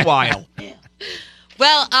this worthwhile.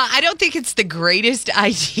 Well, I don't think it's the greatest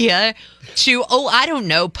idea to,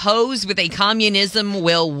 pose with a communism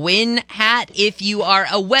will win hat if you are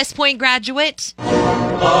a West Point graduate.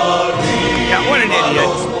 Yeah, what an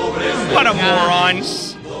idiot. What a moron.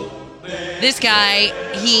 This guy,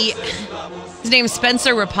 his name's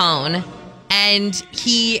Spencer Rapone, and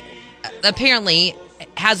he apparently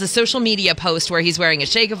has a social media post where he's wearing a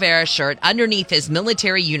Che Guevara shirt underneath his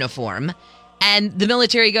military uniform. And the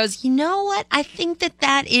military goes, you know what? I think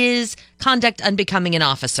that is conduct unbecoming an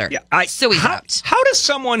officer. Yeah, so he's out. How does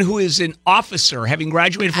someone who is an officer, having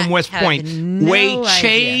graduated from West Point, wear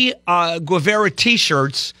Che Guevara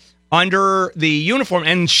T-shirts under the uniform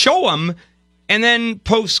and show them, and then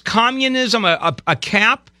post communism, a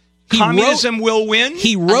cap? Communism will win?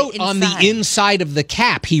 He wrote on the inside of the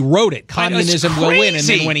cap. He wrote it. Communism will win. And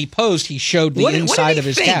then when he posed, he showed the inside of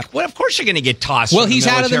his cap. Well, of course you're going to get tossed. Well, he's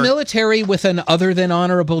out of the military with an other than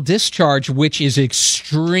honorable discharge, which is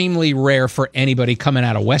extremely rare for anybody coming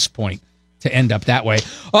out of West Point to end up that way.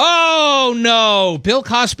 Oh, no. Bill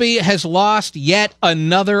Cosby has lost yet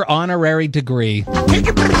another honorary degree.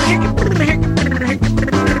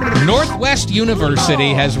 Northwest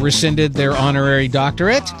University has rescinded their honorary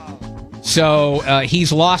doctorate. So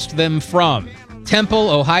he's lost them from Temple,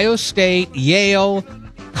 Ohio State, Yale,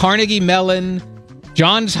 Carnegie Mellon,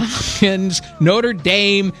 Johns Hopkins, Notre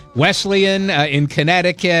Dame, Wesleyan in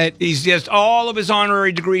Connecticut. He's just, all of his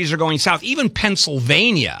honorary degrees are going south. Even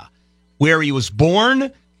Pennsylvania, where he was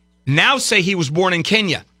born, now say he was born in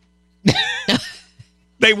Kenya.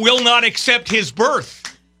 They will not accept his birth.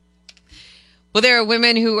 Well, there are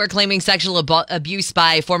women who are claiming sexual abuse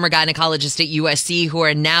by former gynecologist at USC who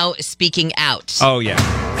are now speaking out. Oh, yeah.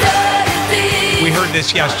 We heard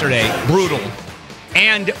this yesterday. Brutal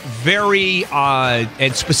and very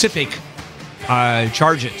and specific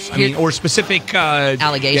charges. I mean, or specific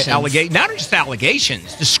allegations. Not just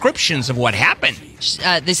allegations, descriptions of what happened.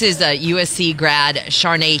 This is USC grad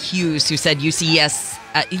Sharnae Hughes who said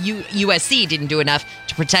USC didn't do enough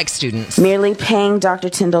to protect students. Merely paying Dr.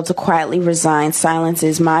 Tyndall to quietly resign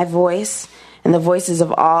silences my voice and the voices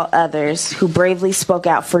of all others who bravely spoke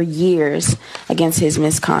out for years against his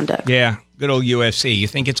misconduct. Yeah, good old USC. You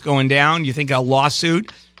think it's going down? You think a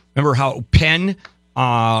lawsuit? Remember how Penn,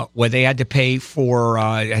 where they had to pay for,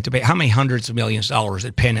 how many hundreds of millions of dollars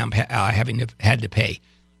did Penn had to pay?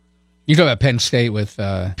 You talk about Penn State with...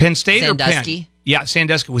 Penn State Sandusky? or Penn? Yeah,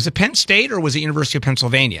 Sandusky. Was it Penn State or was it University of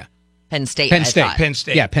Pennsylvania? Penn State. Penn State. Penn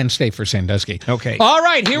State. Yeah, Penn State for Sandusky. Okay. All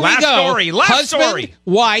right, here we go. Last Husband, story.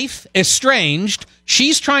 Wife, estranged.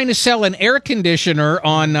 She's trying to sell an air conditioner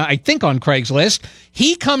on, I think, on Craigslist.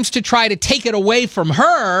 He comes to try to take it away from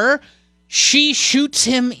her. She shoots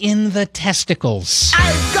him in the testicles.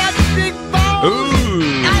 I've got big balls. Ooh,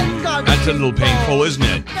 that's a little painful, isn't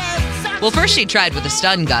it? Well, first she tried with a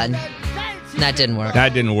stun gun. That didn't work.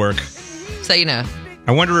 That didn't work. So, you know.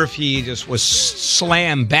 I wonder if he just was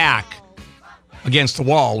slammed back against the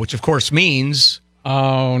wall, which of course means...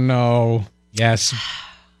 Oh, no. Yes.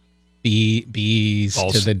 B's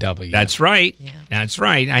False. to the W. That's right. Yeah. That's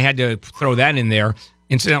right. I had to throw that in there.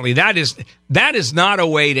 Incidentally, that is not a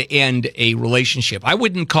way to end a relationship. I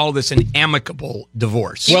wouldn't call this an amicable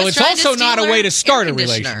divorce. Well, it's also not a way to start a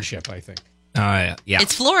relationship, I think. Yeah.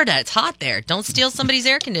 It's Florida. It's hot there. Don't steal somebody's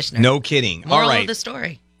air conditioner. No kidding. Moral All right. of the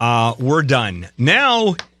story. We're done.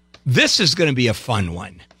 Now, this is going to be a fun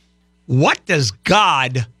one. What does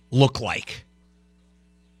God look like?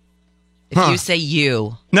 If you say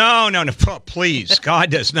you. No, please. God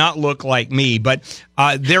does not look like me. But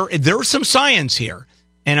there's some science here,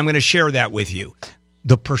 and I'm going to share that with you.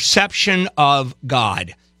 The perception of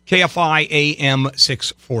God. KFI AM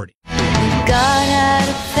 640. God had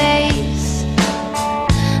a face.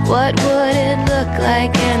 What would it look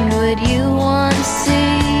like, and would you want to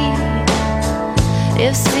see?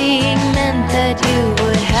 If seeing meant that you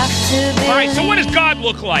would have to believe. All right, so what does God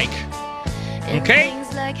look like? Okay?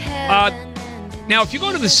 Now, if you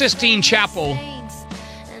go to the Sistine Chapel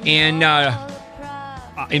in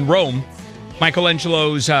Rome,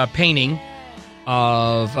 Michelangelo's painting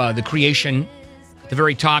of the creation, at the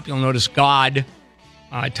very top, you'll notice God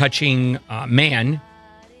touching man.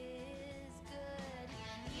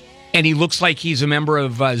 And he looks like he's a member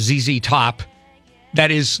of ZZ Top. That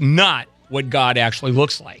is not what God actually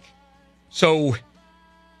looks like. So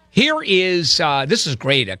here is, this is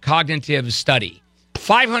great, a cognitive study.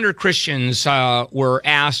 500 Christians were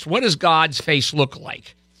asked, what does God's face look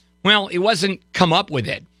like? Well, it wasn't come up with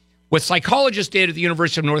it. What psychologists did at the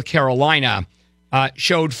University of North Carolina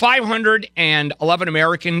showed 511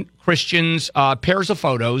 American Christians pairs of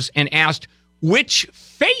photos and asked, which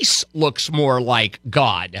face looks more like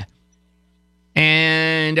God?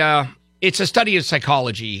 And it's a study of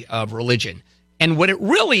psychology of religion. And what it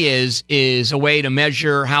really is a way to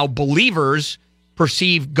measure how believers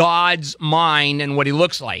perceive God's mind and what he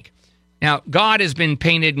looks like. Now, God has been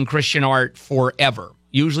painted in Christian art forever,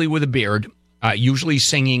 usually with a beard, usually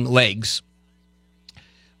singing legs.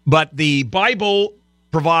 But the Bible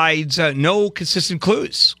provides no consistent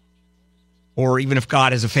clues, or even if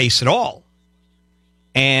God has a face at all.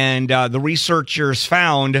 And the researchers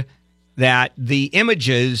found that the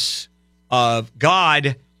images of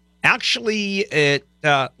God actually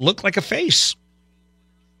look like a face,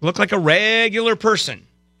 look like a regular person.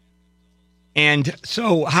 And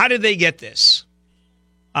so how did they get this?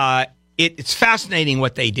 It's fascinating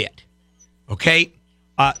what they did, okay?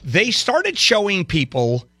 They started showing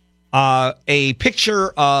people a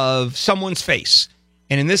picture of someone's face,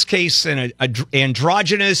 and in this case, an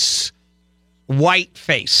androgynous white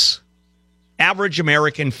face, average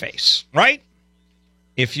American face, right?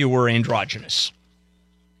 If you were androgynous.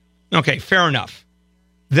 Okay, fair enough.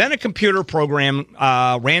 Then a computer program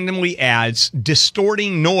randomly adds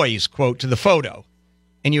distorting noise, quote, to the photo.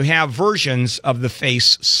 and you have versions of the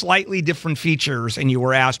face, slightly different features, and you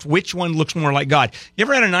were asked which one looks more like God. You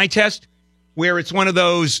ever had an eye test where it's one of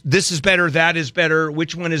those, this is better, that is better,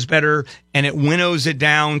 which one is better, and it winnows it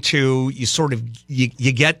down to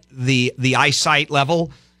you get the eyesight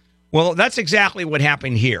level? Well, that's exactly what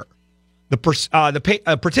happened here. The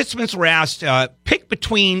participants were asked, pick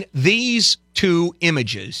between these two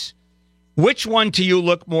images. Which one to you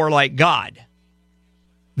look more like God?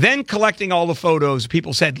 Then collecting all the photos,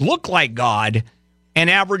 people said look like God and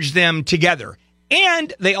averaged them together.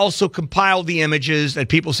 And they also compiled the images that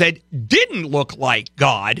people said didn't look like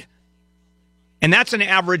God. And that's an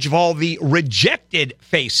average of all the rejected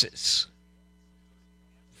faces.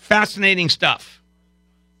 Fascinating stuff.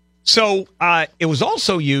 So it was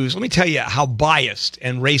also used, let me tell you how biased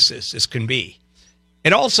and racist this can be.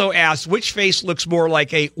 It also asked which face looks more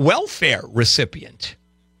like a welfare recipient.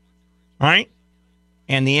 All right?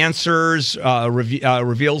 And the answers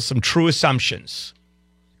reveal some true assumptions.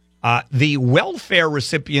 The welfare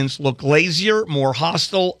recipients look lazier, more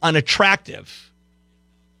hostile, unattractive.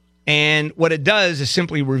 And what it does is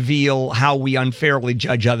simply reveal how we unfairly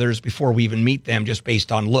judge others before we even meet them just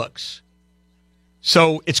based on looks.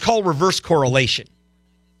 So it's called reverse correlation.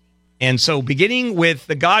 And so beginning with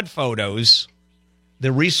the God photos,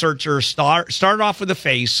 the researchers started off with a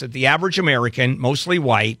face that the average American, mostly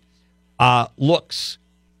white, looks.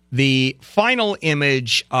 The final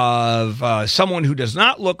image of someone who does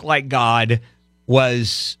not look like God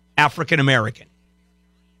was African American,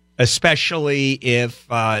 especially if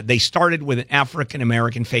they started with an African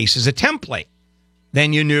American face as a template.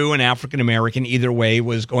 Then you knew an African American either way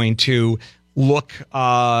was going to look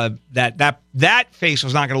that face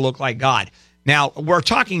was not going to look like God. Now, we're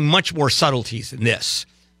talking much more subtleties than this.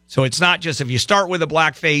 So it's not just if you start with a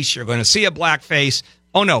black face, you're going to see a black face.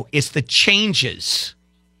 Oh, no, it's the changes.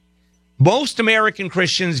 Most American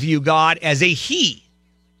Christians view God as a he,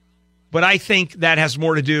 but I think that has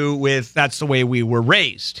more to do with that's the way we were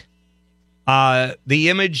raised. The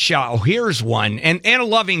image, here's one, and a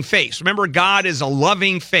loving face. Remember, God is a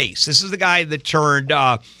loving face. This is the guy that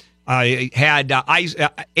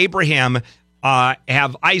had Abraham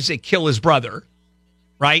have Isaac kill his brother,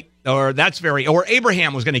 right? Or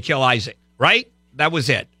Abraham was going to kill Isaac, right? That was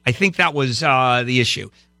it. I think that was the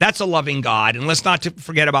issue. That's a loving God. And let's not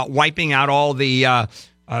forget about wiping out all the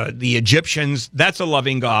Egyptians. That's a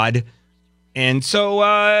loving God. And so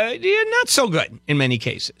not so good in many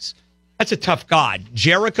cases. That's a tough God.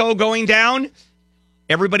 Jericho going down,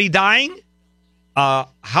 everybody dying. How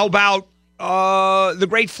about the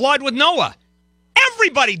great flood with Noah?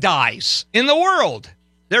 Everybody dies in the world.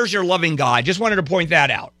 There's your loving God. Just wanted to point that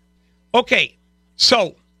out. Okay,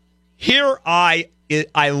 so here I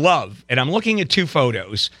love, and I'm looking at two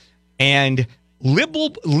photos, and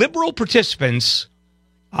liberal participants,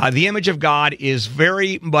 the image of God is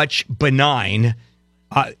very much benign,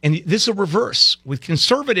 and this is a reverse. With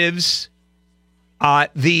conservatives,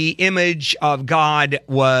 the image of God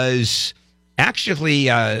was actually,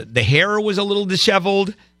 the hair was a little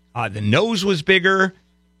disheveled, the nose was bigger,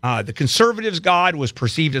 the conservatives' God was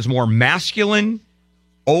perceived as more masculine,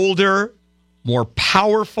 older, more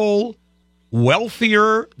powerful,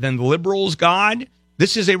 wealthier than the liberals' God.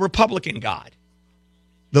 This is a Republican God.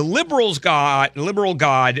 The liberal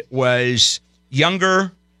God was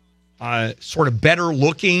younger, sort of better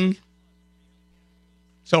looking.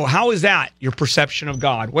 So how is that your perception of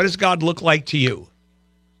God? What does God look like to you?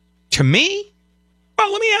 To me?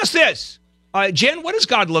 Well, let me ask this. Jen, what does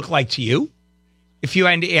God look like to you? If you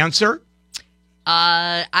had to answer.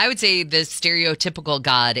 I would say the stereotypical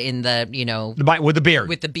God in the, with the beard.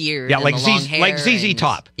 With the beard. Yeah, and like the long hair like ZZ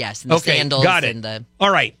Top. Yes, and the sandals. Got it. And the...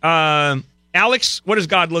 All right. Alex, what does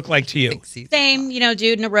God look like to you? Same,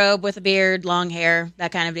 dude in a robe with a beard, long hair,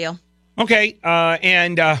 that kind of deal. Okay.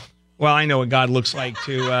 Well, I know what God looks like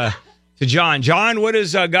to John. John, what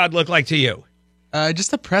does God look like to you?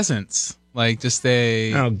 Just a presence. Like just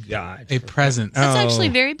a presence. That's actually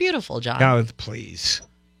very beautiful, John. Oh, please.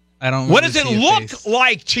 I don't. What does it look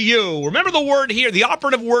like to you? Remember the word here. The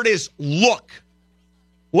operative word is look.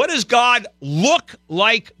 What does God look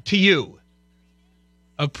like to you?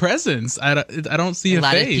 A presence. I don't see a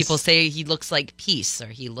face. A lot of people say he looks like peace, or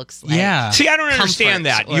he looks like See, I don't understand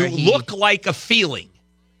that. You look like a feeling.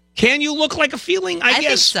 Can you look like a feeling? I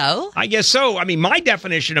guess think so. I guess so. I mean, my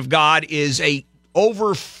definition of God is a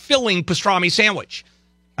overfilling pastrami sandwich.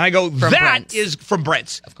 I go, that is from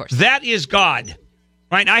Brent's. Of course. That is God.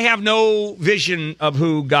 Right? I have no vision of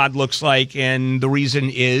who God looks like, and the reason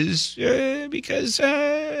is because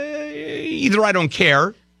either I don't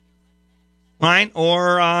care, right?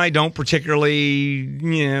 Or I don't particularly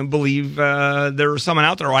believe there's someone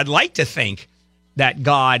out there. Or I'd like to think that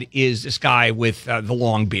God is this guy with the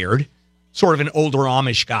long beard, sort of an older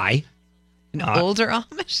Amish guy. Older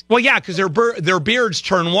Amish? Well, yeah, because their beards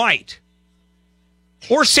turn white.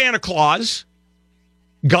 Or Santa Claus.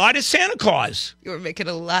 God is Santa Claus. You were making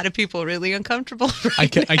a lot of people really uncomfortable. I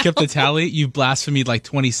kept the tally. You've blasphemed like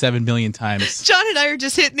 27 million times. John and I are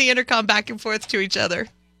just hitting the intercom back and forth to each other.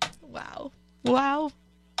 Wow. Wow.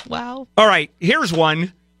 Wow. All right, here's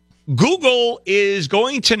one. Google is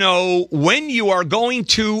going to know when you are going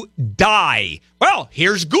to die. Well,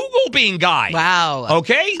 here's Google being guy. Wow.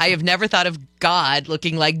 Okay? I have never thought of God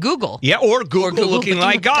looking like Google. Yeah, or Google looking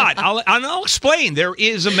like God. I'll explain. There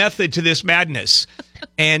is a method to this madness.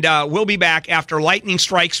 And we'll be back after lightning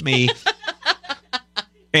strikes me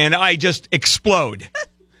and I just explode.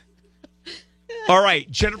 All right,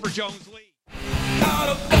 Jennifer Jones-Lee.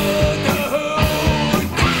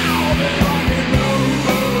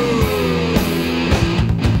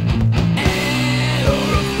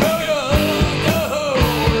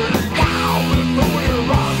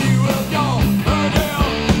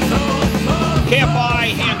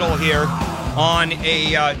 KFI Handel here on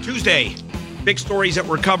a Tuesday. Big stories that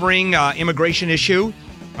we're covering, immigration issue.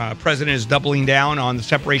 President is doubling down on the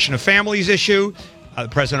separation of families issue. The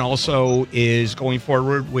president also is going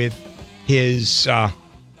forward with his threat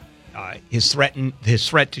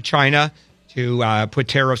to China to put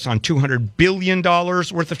tariffs on $200 billion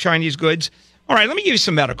worth of Chinese goods. All right, let me give you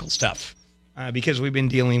some medical stuff because we've been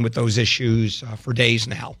dealing with those issues for days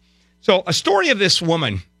now. So a story of this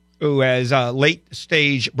woman who has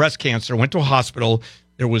late-stage breast cancer, went to a hospital.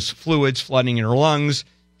 There was fluids flooding in her lungs.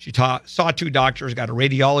 She saw two doctors, got a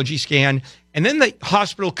radiology scan, and then the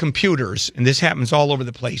hospital computers, and this happens all over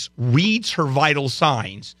the place, reads her vital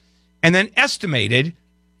signs, and then estimated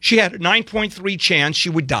she had a 9.3 chance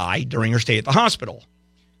she would die during her stay at the hospital.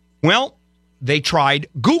 Well, they tried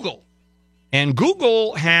Google, and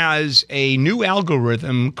Google has a new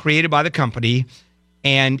algorithm created by the company,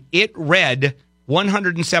 and it read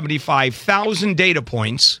 175,000 data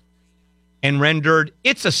points and rendered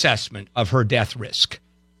its assessment of her death risk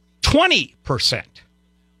 20%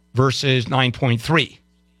 versus 9.3.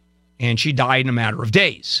 And she died in a matter of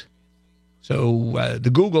days. So the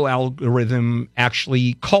Google algorithm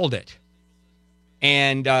actually called it.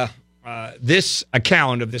 And this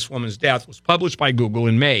account of this woman's death was published by Google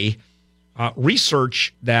in May.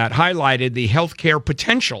 Research that highlighted the healthcare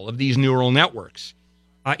potential of these neural networks.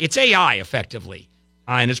 It's AI, effectively.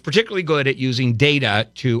 And it's particularly good at using data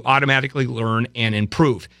to automatically learn and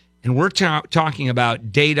improve. And we're talking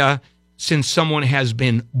about data since someone has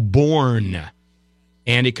been born.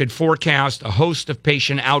 And it could forecast a host of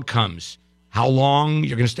patient outcomes. How long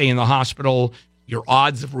you're going to stay in the hospital, your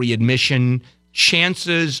odds of readmission,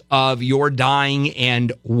 chances of your dying,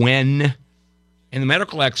 and when. And the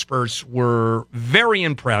medical experts were very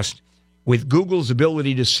impressed with Google's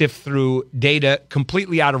ability to sift through data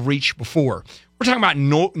completely out of reach before. We're talking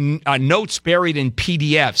about notes buried in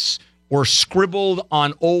PDFs or scribbled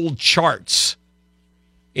on old charts.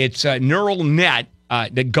 It's a neural net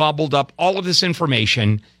that gobbled up all of this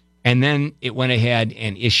information, and then it went ahead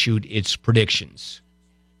and issued its predictions.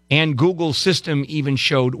 And Google's system even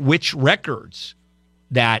showed which records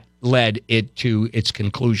that led it to its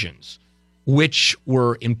conclusions, which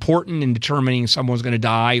were important in determining someone's going to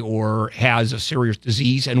die or has a serious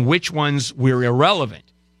disease, and which ones were irrelevant.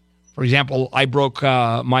 For example, I broke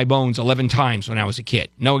my bones 11 times when I was a kid.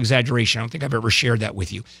 No exaggeration. I don't think I've ever shared that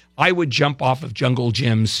with you. I would jump off of jungle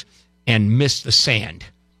gyms and miss the sand.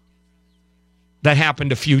 That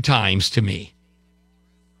happened a few times to me.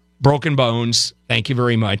 Broken bones. Thank you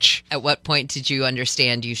very much. At what point did you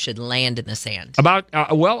understand you should land in the sand? About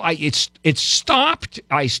it stopped.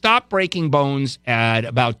 I stopped breaking bones at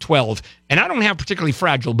about 12, and I don't have particularly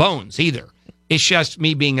fragile bones either. It's just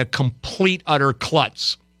me being a complete utter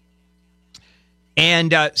klutz.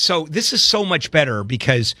 And so this is so much better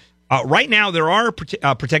because right now there are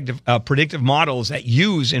predictive models that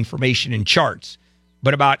use information in charts,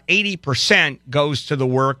 but about 80% goes to the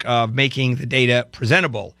work of making the data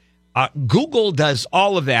presentable. Google does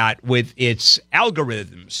all of that with its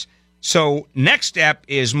algorithms. So next step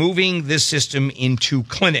is moving this system into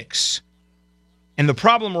clinics. And the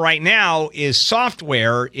problem right now is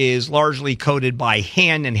software is largely coded by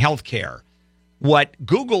hand in healthcare. What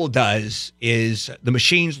Google does is the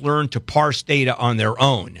machines learn to parse data on their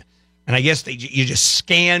own. And I guess you just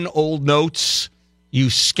scan old notes, you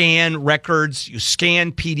scan records, you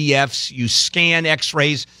scan PDFs, you scan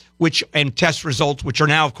x-rays, and test results, which are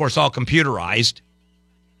now, of course, all computerized.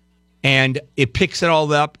 And it picks it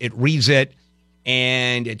all up, it reads it,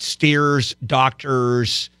 and it steers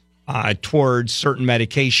doctors towards certain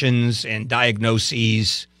medications and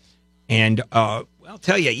diagnoses. And I'll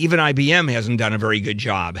tell you, even IBM hasn't done a very good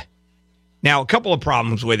job. Now, a couple of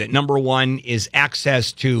problems with it. Number one is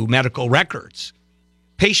access to medical records.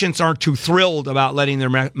 Patients aren't too thrilled about letting their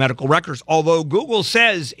medical records, although Google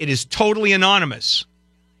says it is totally anonymous.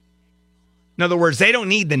 In other words, they don't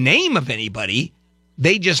need the name of anybody.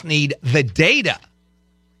 They just need the data.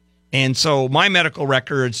 And so my medical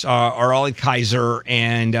records are all at Kaiser,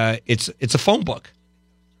 and it's a phone book.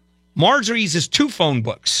 Marjorie's is 2 phone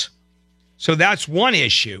books. So that's one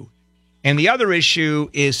issue. And the other issue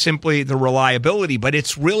is simply the reliability, but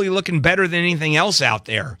it's really looking better than anything else out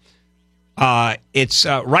there. It's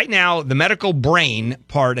right now, the medical brain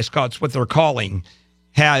part, it's what they're calling,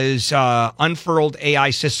 has unfurled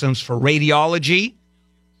AI systems for radiology,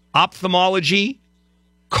 ophthalmology,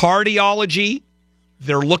 cardiology.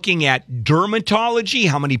 They're looking at dermatology.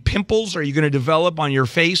 How many pimples are you going to develop on your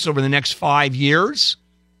face over the next 5 years?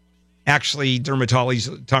 Actually,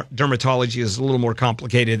 dermatology is a little more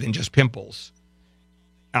complicated than just pimples.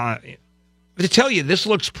 But to tell you, this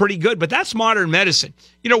looks pretty good, but that's modern medicine.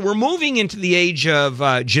 You know, we're moving into the age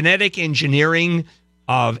of genetic engineering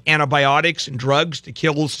of antibiotics and drugs to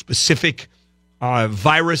kill specific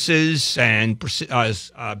viruses and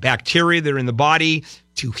bacteria that are in the body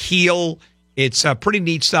to heal. It's pretty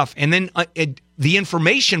neat stuff. And then the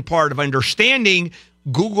information part of understanding,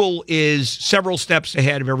 Google is several steps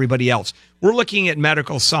ahead of everybody else. We're looking at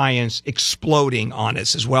medical science exploding on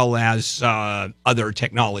us, as well as other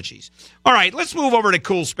technologies. All right, let's move over to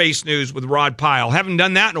Cool Space News with Rod Pyle. Haven't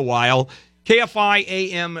done that in a while. KFI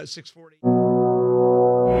AM 640.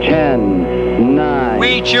 10, 9.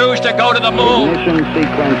 We choose to go to the moon. Ignition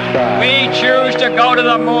sequence start. We choose to go to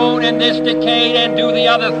the moon in this decade and do the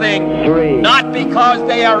other thing. 3. Not because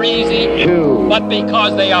they are easy. 2. But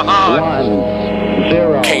because they are hard. 1,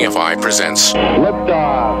 0. KFI presents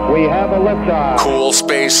Liftoff. We have a liftoff. Cool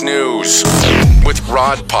Space News with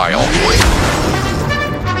Rod Pyle.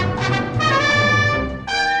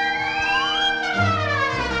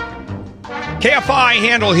 KFI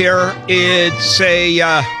Handel here. It's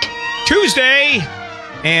a Tuesday,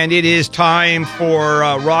 and it is time for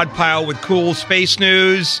Rod Pyle with Cool Space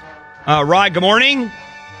News. Rod, good morning.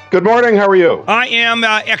 Good morning. How are you? I am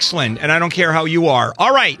excellent, and I don't care how you are.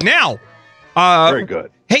 All right, now. Very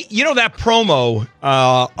good. Hey, you know that promo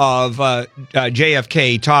of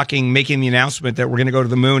JFK making the announcement that we're going to go to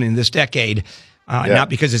the moon in this decade, not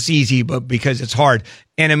because it's easy, but because it's hard,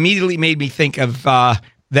 and immediately made me think of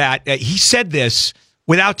that he said this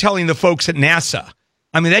without telling the folks at NASA.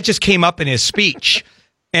 I mean, that just came up in his speech.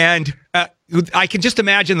 And I can just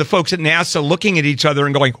imagine the folks at NASA looking at each other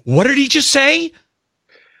and going, what did he just say?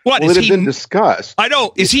 What? Well, it had been discussed. I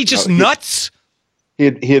know. Is he just nuts? He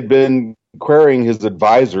had been querying his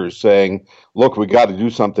advisors saying, look, we got to do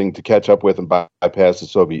something to catch up with and bypass the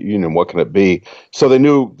Soviet Union. What can it be? So they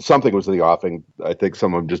knew something was in the offing. I think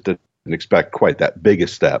some of them just didn't expect quite that big a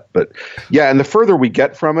step. But yeah, and the further we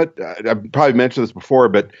get from it, I've probably mentioned this before,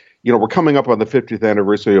 but you know, we're coming up on the 50th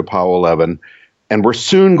anniversary of Apollo 11, and we're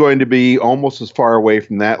soon going to be almost as far away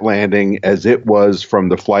from that landing as it was from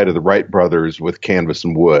the flight of the Wright brothers with canvas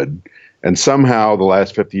and wood. And somehow the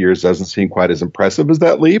last 50 years doesn't seem quite as impressive as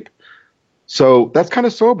that leap. So that's kind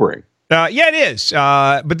of sobering. Yeah, it is.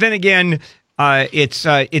 But then again,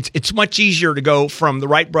 it's much easier to go from the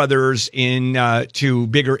Wright brothers to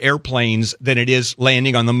bigger airplanes than it is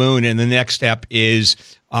landing on the moon. And the next step is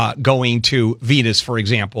going to Venus, for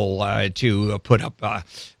example, to put up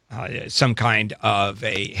some kind of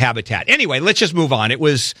a habitat. Anyway, let's just move on. It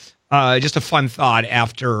was just a fun thought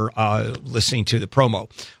after listening to the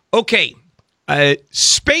promo. Okay,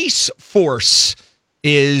 Space Force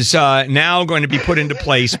is now going to be put into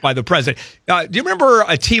place by the president. Do you remember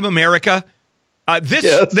Team America?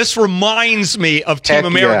 This reminds me of Team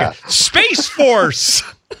America. Yeah. Space Force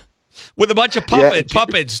with a bunch of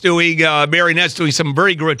puppets doing marionettes doing some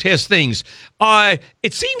very grotesque things.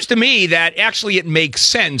 It seems to me that actually it makes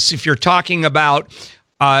sense if you're talking about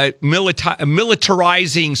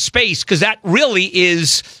militarizing space, because that really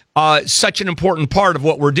is such an important part of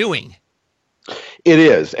what we're doing. It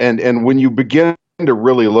is. And when you begin to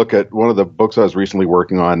really look at one of the books I was recently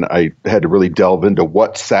working on, I had to really delve into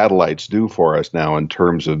what satellites do for us now in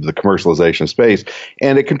terms of the commercialization of space.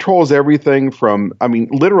 And it controls everything from, I mean,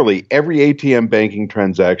 literally every ATM banking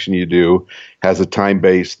transaction you do has a time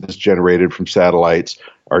base that's generated from satellites.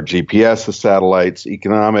 Our GPS is satellites,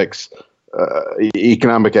 economics,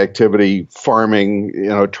 economic activity,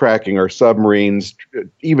 farming, tracking our submarines,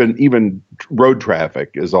 even road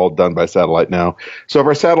traffic is all done by satellite now. So if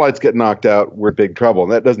our satellites get knocked out, we're in big trouble.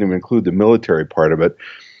 And that doesn't even include the military part of it.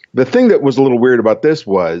 The thing that was a little weird about this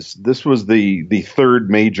was the third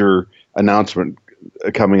major announcement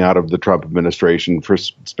coming out of the Trump administration for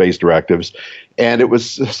space directives. And it was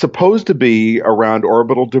supposed to be around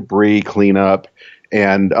orbital debris cleanup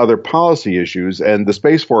and other policy issues. And the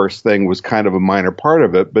Space Force thing was kind of a minor part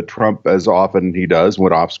of it, but Trump, as often he does,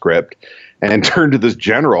 went off script and turned to this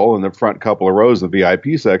general in the front couple of rows of the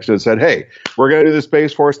VIP section and said, hey, we're going to do the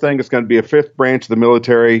Space Force thing. It's going to be a fifth branch of the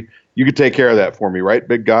military. You could take care of that for me, right,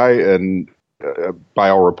 big guy? And by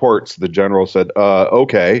all reports, the general said,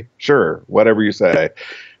 okay, sure, whatever you say.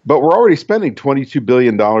 But we're already spending $22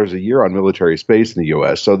 billion a year on military space in the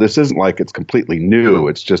U.S., so this isn't like it's completely new.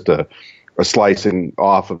 It's just a slicing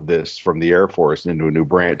off of this from the Air Force into a new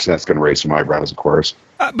branch. That's going to raise some eyebrows, of course.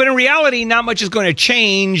 But in reality, not much is going to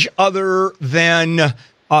change other than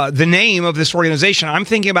the name of this organization. I'm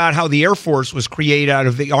thinking about how the Air Force was created out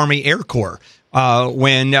of the Army Air Corps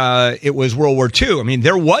when it was World War II. I mean,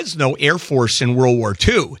 there was no Air Force in World War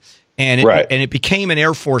II. And it became an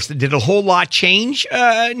Air Force that did a whole lot change.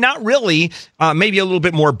 Not really. Maybe a little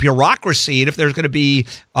bit more bureaucracy. And if there's going to be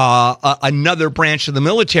another branch of the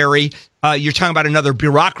military, you're talking about another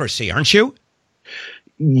bureaucracy, aren't you?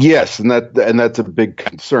 Yes, and that's a big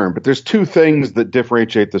concern. But there's two things that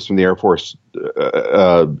differentiate this from the Air Force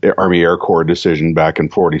Army Air Corps decision back in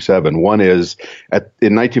 47. One is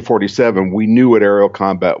in 1947, we knew what aerial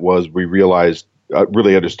combat was. We realized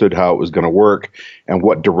really understood how it was going to work and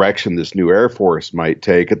what direction this new Air Force might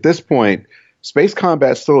take. At this point, space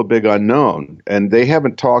combat is still a big unknown, and they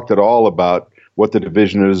haven't talked at all about what the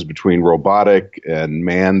division is between robotic and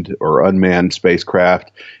manned or unmanned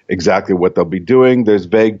spacecraft, exactly what they'll be doing. There's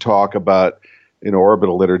vague talk about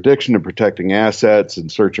orbital interdiction and protecting assets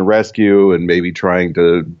and search and rescue and maybe trying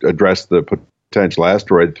to address the potential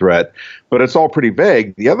asteroid threat, but it's all pretty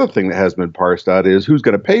vague. The other thing that has been parsed out is who's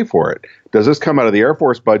going to pay for it. Does this come out of the Air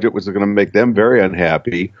Force budget, which is going to make them very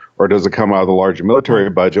unhappy, or does it come out of the larger military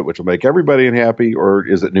budget, which will make everybody unhappy, or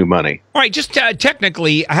is it new money? All right, just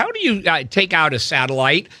technically, how do you take out a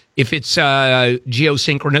satellite if it's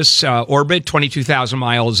geosynchronous orbit, 22,000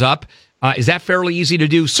 miles up? Is that fairly easy to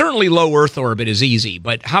do? Certainly low Earth orbit is easy,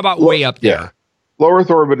 but how about way up there? Yeah. Low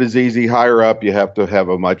Earth orbit is easy. Higher up, you have to have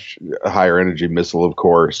a much higher energy missile, of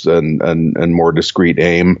course, and more discrete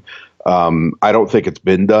aim. I don't think it's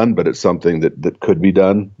been done, but it's something that could be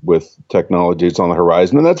done with technology that's on the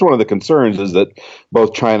horizon. And that's one of the concerns is that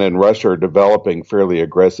both China and Russia are developing fairly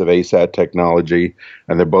aggressive ASAT technology,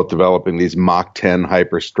 and they're both developing these Mach 10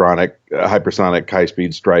 hypersonic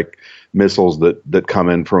high-speed strike missiles that come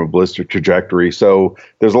in from a ballistic trajectory. So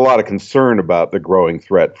there's a lot of concern about the growing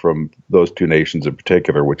threat from those two nations in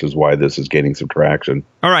particular, which is why this is gaining some traction.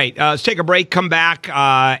 All right, let's take a break, come back,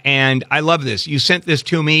 and I love this. You sent this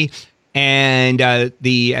to me, and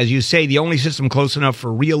as you say, the only system close enough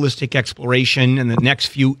for realistic exploration in the next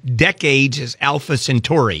few decades is Alpha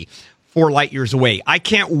Centauri, 4 light years away. I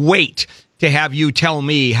can't wait to have you tell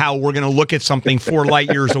me how we're going to look at something 4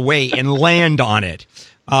 light years away and land on it.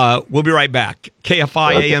 We'll be right back.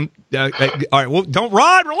 KFI AM. All right. Well, don't,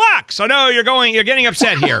 Rod, relax. I know you're getting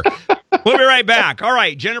upset here. We'll be right back. All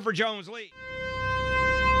right. Jennifer Jones-Lee.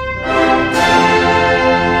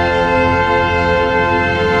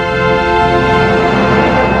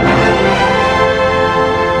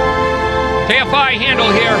 KFI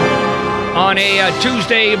Handel here on a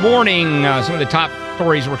Tuesday morning. Some of the top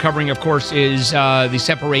stories we're covering, of course, is the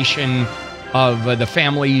separation of the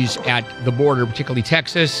families at the border, particularly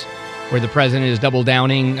Texas, where the president is doubling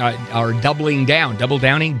down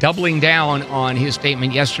on his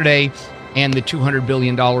statement yesterday, and the $200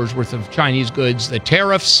 billion worth of Chinese goods. The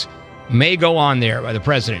tariffs may go on there by the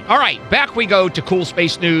president. All right, back we go to Cool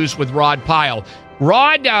Space News with Rod Pyle.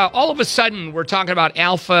 Rod, all of a sudden, we're talking about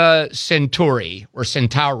Alpha Centauri, or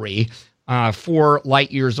Centauri, 4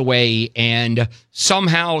 light years away, and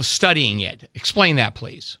somehow studying it. Explain that,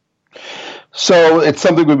 please. So it's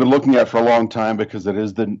something we've been looking at for a long time because it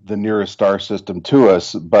is the nearest star system to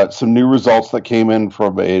us. But some new results that came in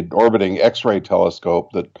from an orbiting X-ray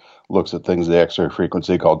telescope that looks at things at the X-ray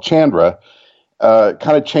frequency called Chandra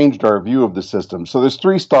kind of changed our view of the system. So there's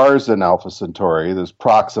 3 stars in Alpha Centauri. There's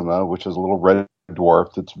Proxima, which is a little red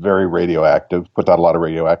dwarf that's very radioactive, puts out a lot of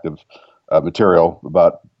radioactive material,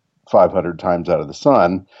 about 500 times out of the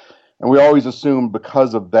sun. And we always assumed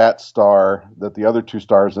because of that star that the other 2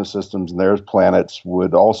 stars in the systems and their planets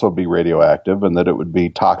would also be radioactive and that it would be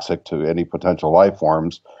toxic to any potential life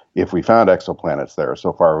forms if we found exoplanets there.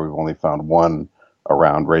 So far, we've only found one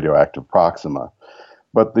around radioactive Proxima.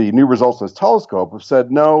 But the new results of this telescope have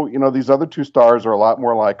said, no, these other two stars are a lot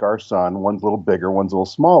more like our sun. One's a little bigger, one's a little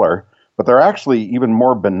smaller, but they're actually even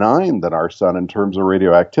more benign than our sun in terms of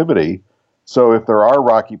radioactivity. So if there are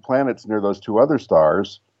rocky planets near those two other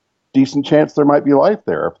stars, decent chance there might be life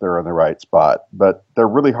there if they're in the right spot. But they're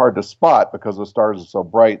really hard to spot because the stars are so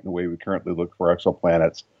bright, and the way we currently look for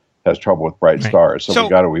exoplanets has trouble with bright stars. So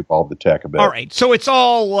we've got to evolve the tech a bit. All right. So it's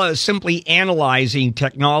all simply analyzing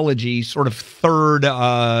technology, sort of third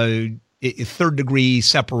degree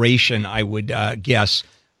separation, I would guess.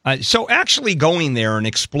 So actually going there and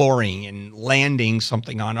exploring and landing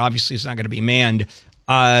something on, obviously it's not going to be manned.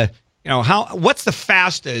 What's the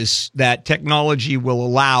fastest that technology will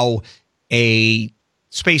allow a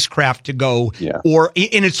spacecraft to go? Yeah. Or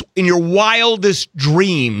in your wildest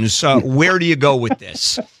dreams, where do you go with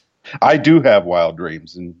this? I do have wild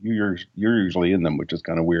dreams, and you're usually in them, which is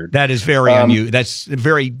kind of weird. That is very that's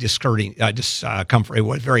very discouraging,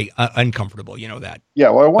 very uncomfortable. You know that.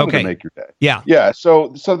 Yeah, well, I wanted to make your day. Yeah. Yeah,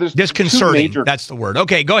 so there's disconcerting. That's the word.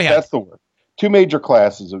 Okay, go ahead. That's the word. Two major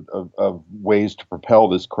classes of ways to propel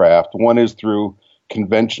this craft. One is through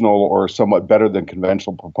conventional or somewhat better than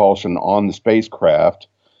conventional propulsion on the spacecraft,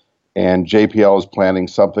 and JPL is planning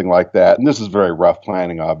something like that. And this is very rough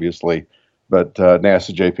planning, obviously. But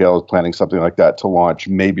NASA JPL is planning something like that to launch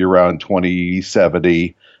maybe around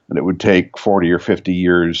 2070, and it would take 40 or 50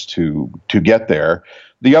 years to get there.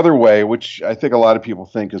 The other way, which I think a lot of people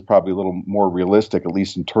think is probably a little more realistic, at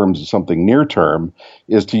least in terms of something near term,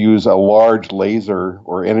 is to use a large laser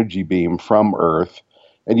or energy beam from Earth,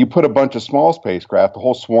 and you put a bunch of small spacecraft, a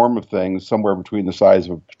whole swarm of things, somewhere between the size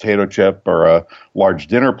of a potato chip or a large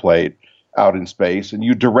dinner plate, out in space, and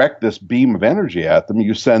you direct this beam of energy at them,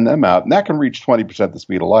 you send them out, and that can reach 20% the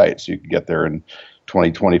speed of light, so you can get there in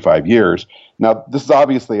 20, 25 years. Now, this is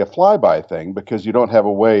obviously a flyby thing because you don't have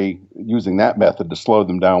a way using that method to slow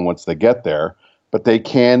them down once they get there, but they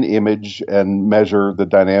can image and measure the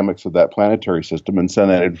dynamics of that planetary system and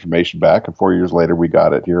send that information back, and 4 years later, we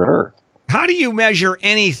got it here at Earth. How do you measure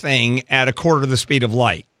anything at a quarter of the speed of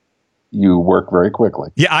light? You work very quickly.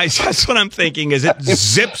 Yeah, that's what I'm thinking. Is it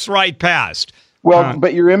zips right past? Well,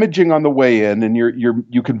 but you're imaging on the way in, and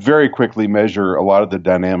you can very quickly measure a lot of the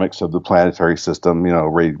dynamics of the planetary system.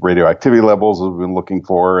 Radioactivity levels we've been looking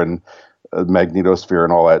for, and magnetosphere,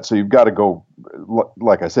 and all that. So you've got to go,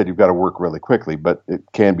 like I said, you've got to work really quickly, but it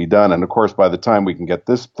can be done. And of course, by the time we can get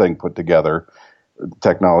this thing put together,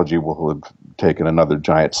 technology will have taken another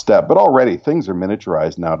giant step. But already things are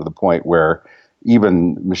miniaturized now to the point where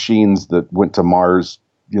even machines that went to Mars,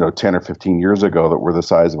 10 or 15 years ago that were the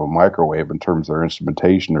size of a microwave in terms of their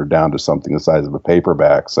instrumentation are down to something the size of a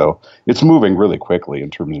paperback. So it's moving really quickly in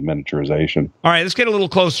terms of miniaturization. All right, let's get a little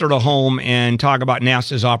closer to home and talk about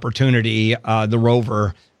NASA's opportunity, the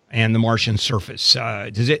rover and the Martian surface.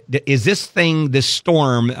 Is this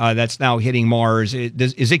storm that's now hitting Mars,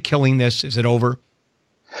 is it killing this? Is it over?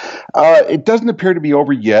 It doesn't appear to be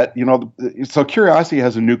over yet. So Curiosity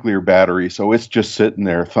has a nuclear battery, so it's just sitting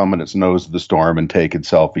there thumbing its nose at the storm and taking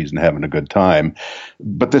selfies and having a good time.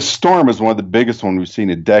 But this storm is one of the biggest ones we've seen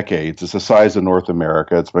in decades. It's the size of North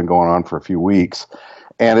America. It's been going on for a few weeks.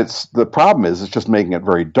 And the problem is it's just making it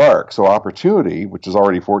very dark. So Opportunity, which is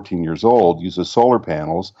already 14 years old, uses solar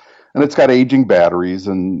panels, and it's got aging batteries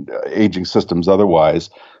and aging systems otherwise.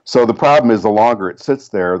 So the problem is the longer it sits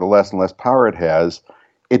there, the less and less power it has.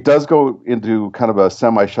 It does go into kind of a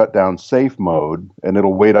semi-shutdown safe mode, and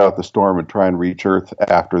it'll wait out the storm and try and reach Earth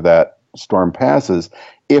after that storm passes,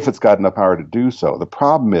 if it's got enough power to do so. The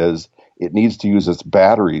problem is it needs to use its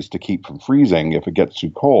batteries to keep from freezing if it gets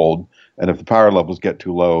too cold, and if the power levels get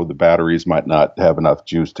too low, the batteries might not have enough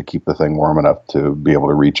juice to keep the thing warm enough to be able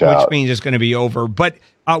to reach out. Which means it's going to be over. But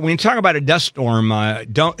when you talk about a dust storm,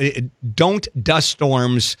 don't dust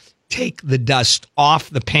storms take the dust off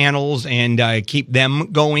the panels and keep them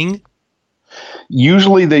going?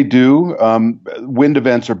 Usually they do. Wind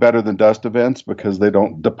events are better than dust events because they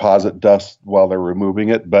don't deposit dust while they're removing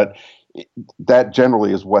it. But that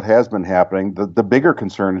generally is what has been happening. The bigger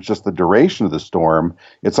concern is just the duration of the storm.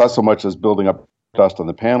 It's not so much as building up dust on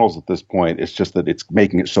the panels at this point. It's just that it's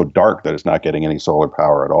making it so dark that it's not getting any solar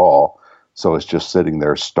power at all. So it's just sitting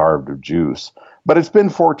there starved of juice. But it's been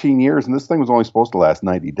 14 years, and this thing was only supposed to last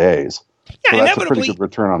 90 days. Yeah, so that's a pretty good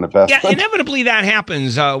return on investment. Yeah, inevitably that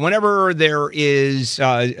happens. Whenever there is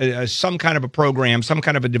some kind of a program, some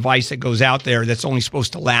kind of a device that goes out there that's only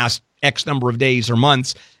supposed to last X number of days or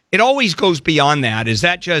months, it always goes beyond that. Is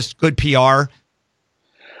that just good PR?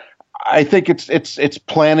 I think it's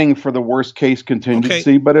planning for the worst case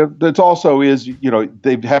contingency, but it also is,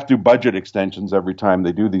 they have to do budget extensions every time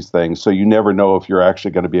they do these things. So you never know if you're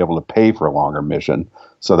actually going to be able to pay for a longer mission.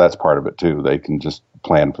 So that's part of it too. They can just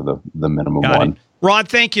plan for the minimum one. It. Rod,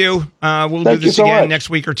 thank you. We'll do this again next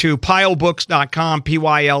week or two. Pilebooks.com,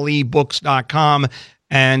 PYLEbooks.com,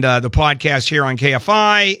 and the podcast here on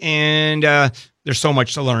KFI. And there's so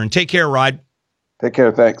much to learn. Take care, Rod. Take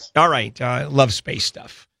care. Thanks. All right. I love space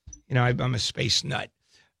stuff. I'm a space nut.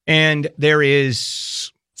 And there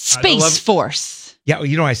is Space Force. Yeah,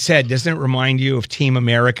 I said, doesn't it remind you of Team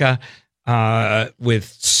America with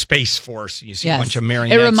Space Force? You see a bunch of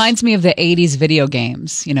marionettes. It reminds me of the 80s video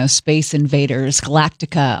games, Space Invaders,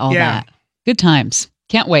 Galactica, all that. Good times.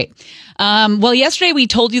 Can't wait. Well, yesterday we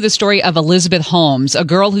told you the story of Elizabeth Holmes, a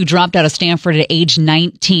girl who dropped out of Stanford at age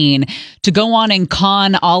 19 to go on and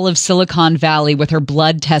con all of Silicon Valley with her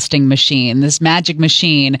blood testing machine, this magic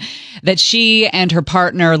machine that she and her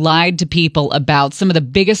partner lied to people about. Some of the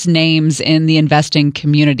biggest names in the investing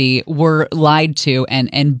community were lied to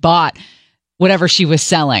and bought whatever she was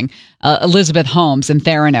selling, Elizabeth Holmes and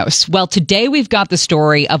Theranos. Well, today we've got the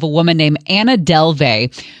story of a woman named Anna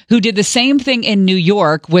Delvey who did the same thing in New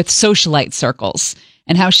York with socialite circles,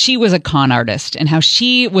 and how she was a con artist and how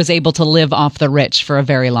she was able to live off the rich for a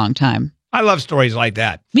very long time. I love stories like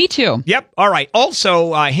that. Me too. Yep. All right.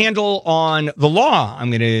 Also, Handel on the law,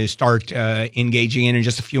 I'm going to start engaging in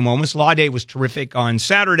just a few moments. Law Day was terrific on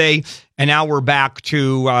Saturday, and now we're back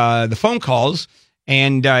to the phone calls.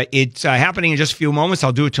 And it's happening in just a few moments.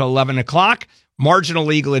 I'll do it till 11 o'clock. Marginal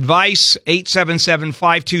legal advice,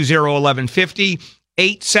 877-520-1150,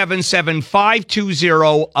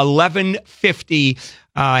 877-520-1150.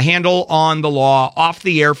 Handle on the law, off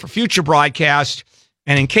the air for future broadcast.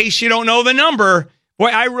 And in case you don't know the number, boy,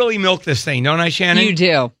 I really milk this thing, don't I, Shannon? You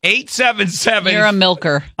do. 877. You're a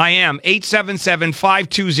milker. I am.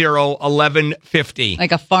 877-520-1150.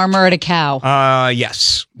 Like a farmer at a cow.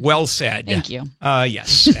 Yes. Well said. Thank you.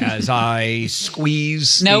 Yes. As I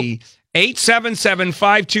squeeze the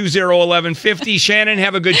 877-520-1150. Shannon,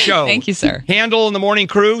 have a good show. Thank you, sir. Handel in the morning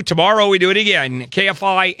crew. Tomorrow we do it again.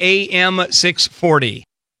 KFI AM 640.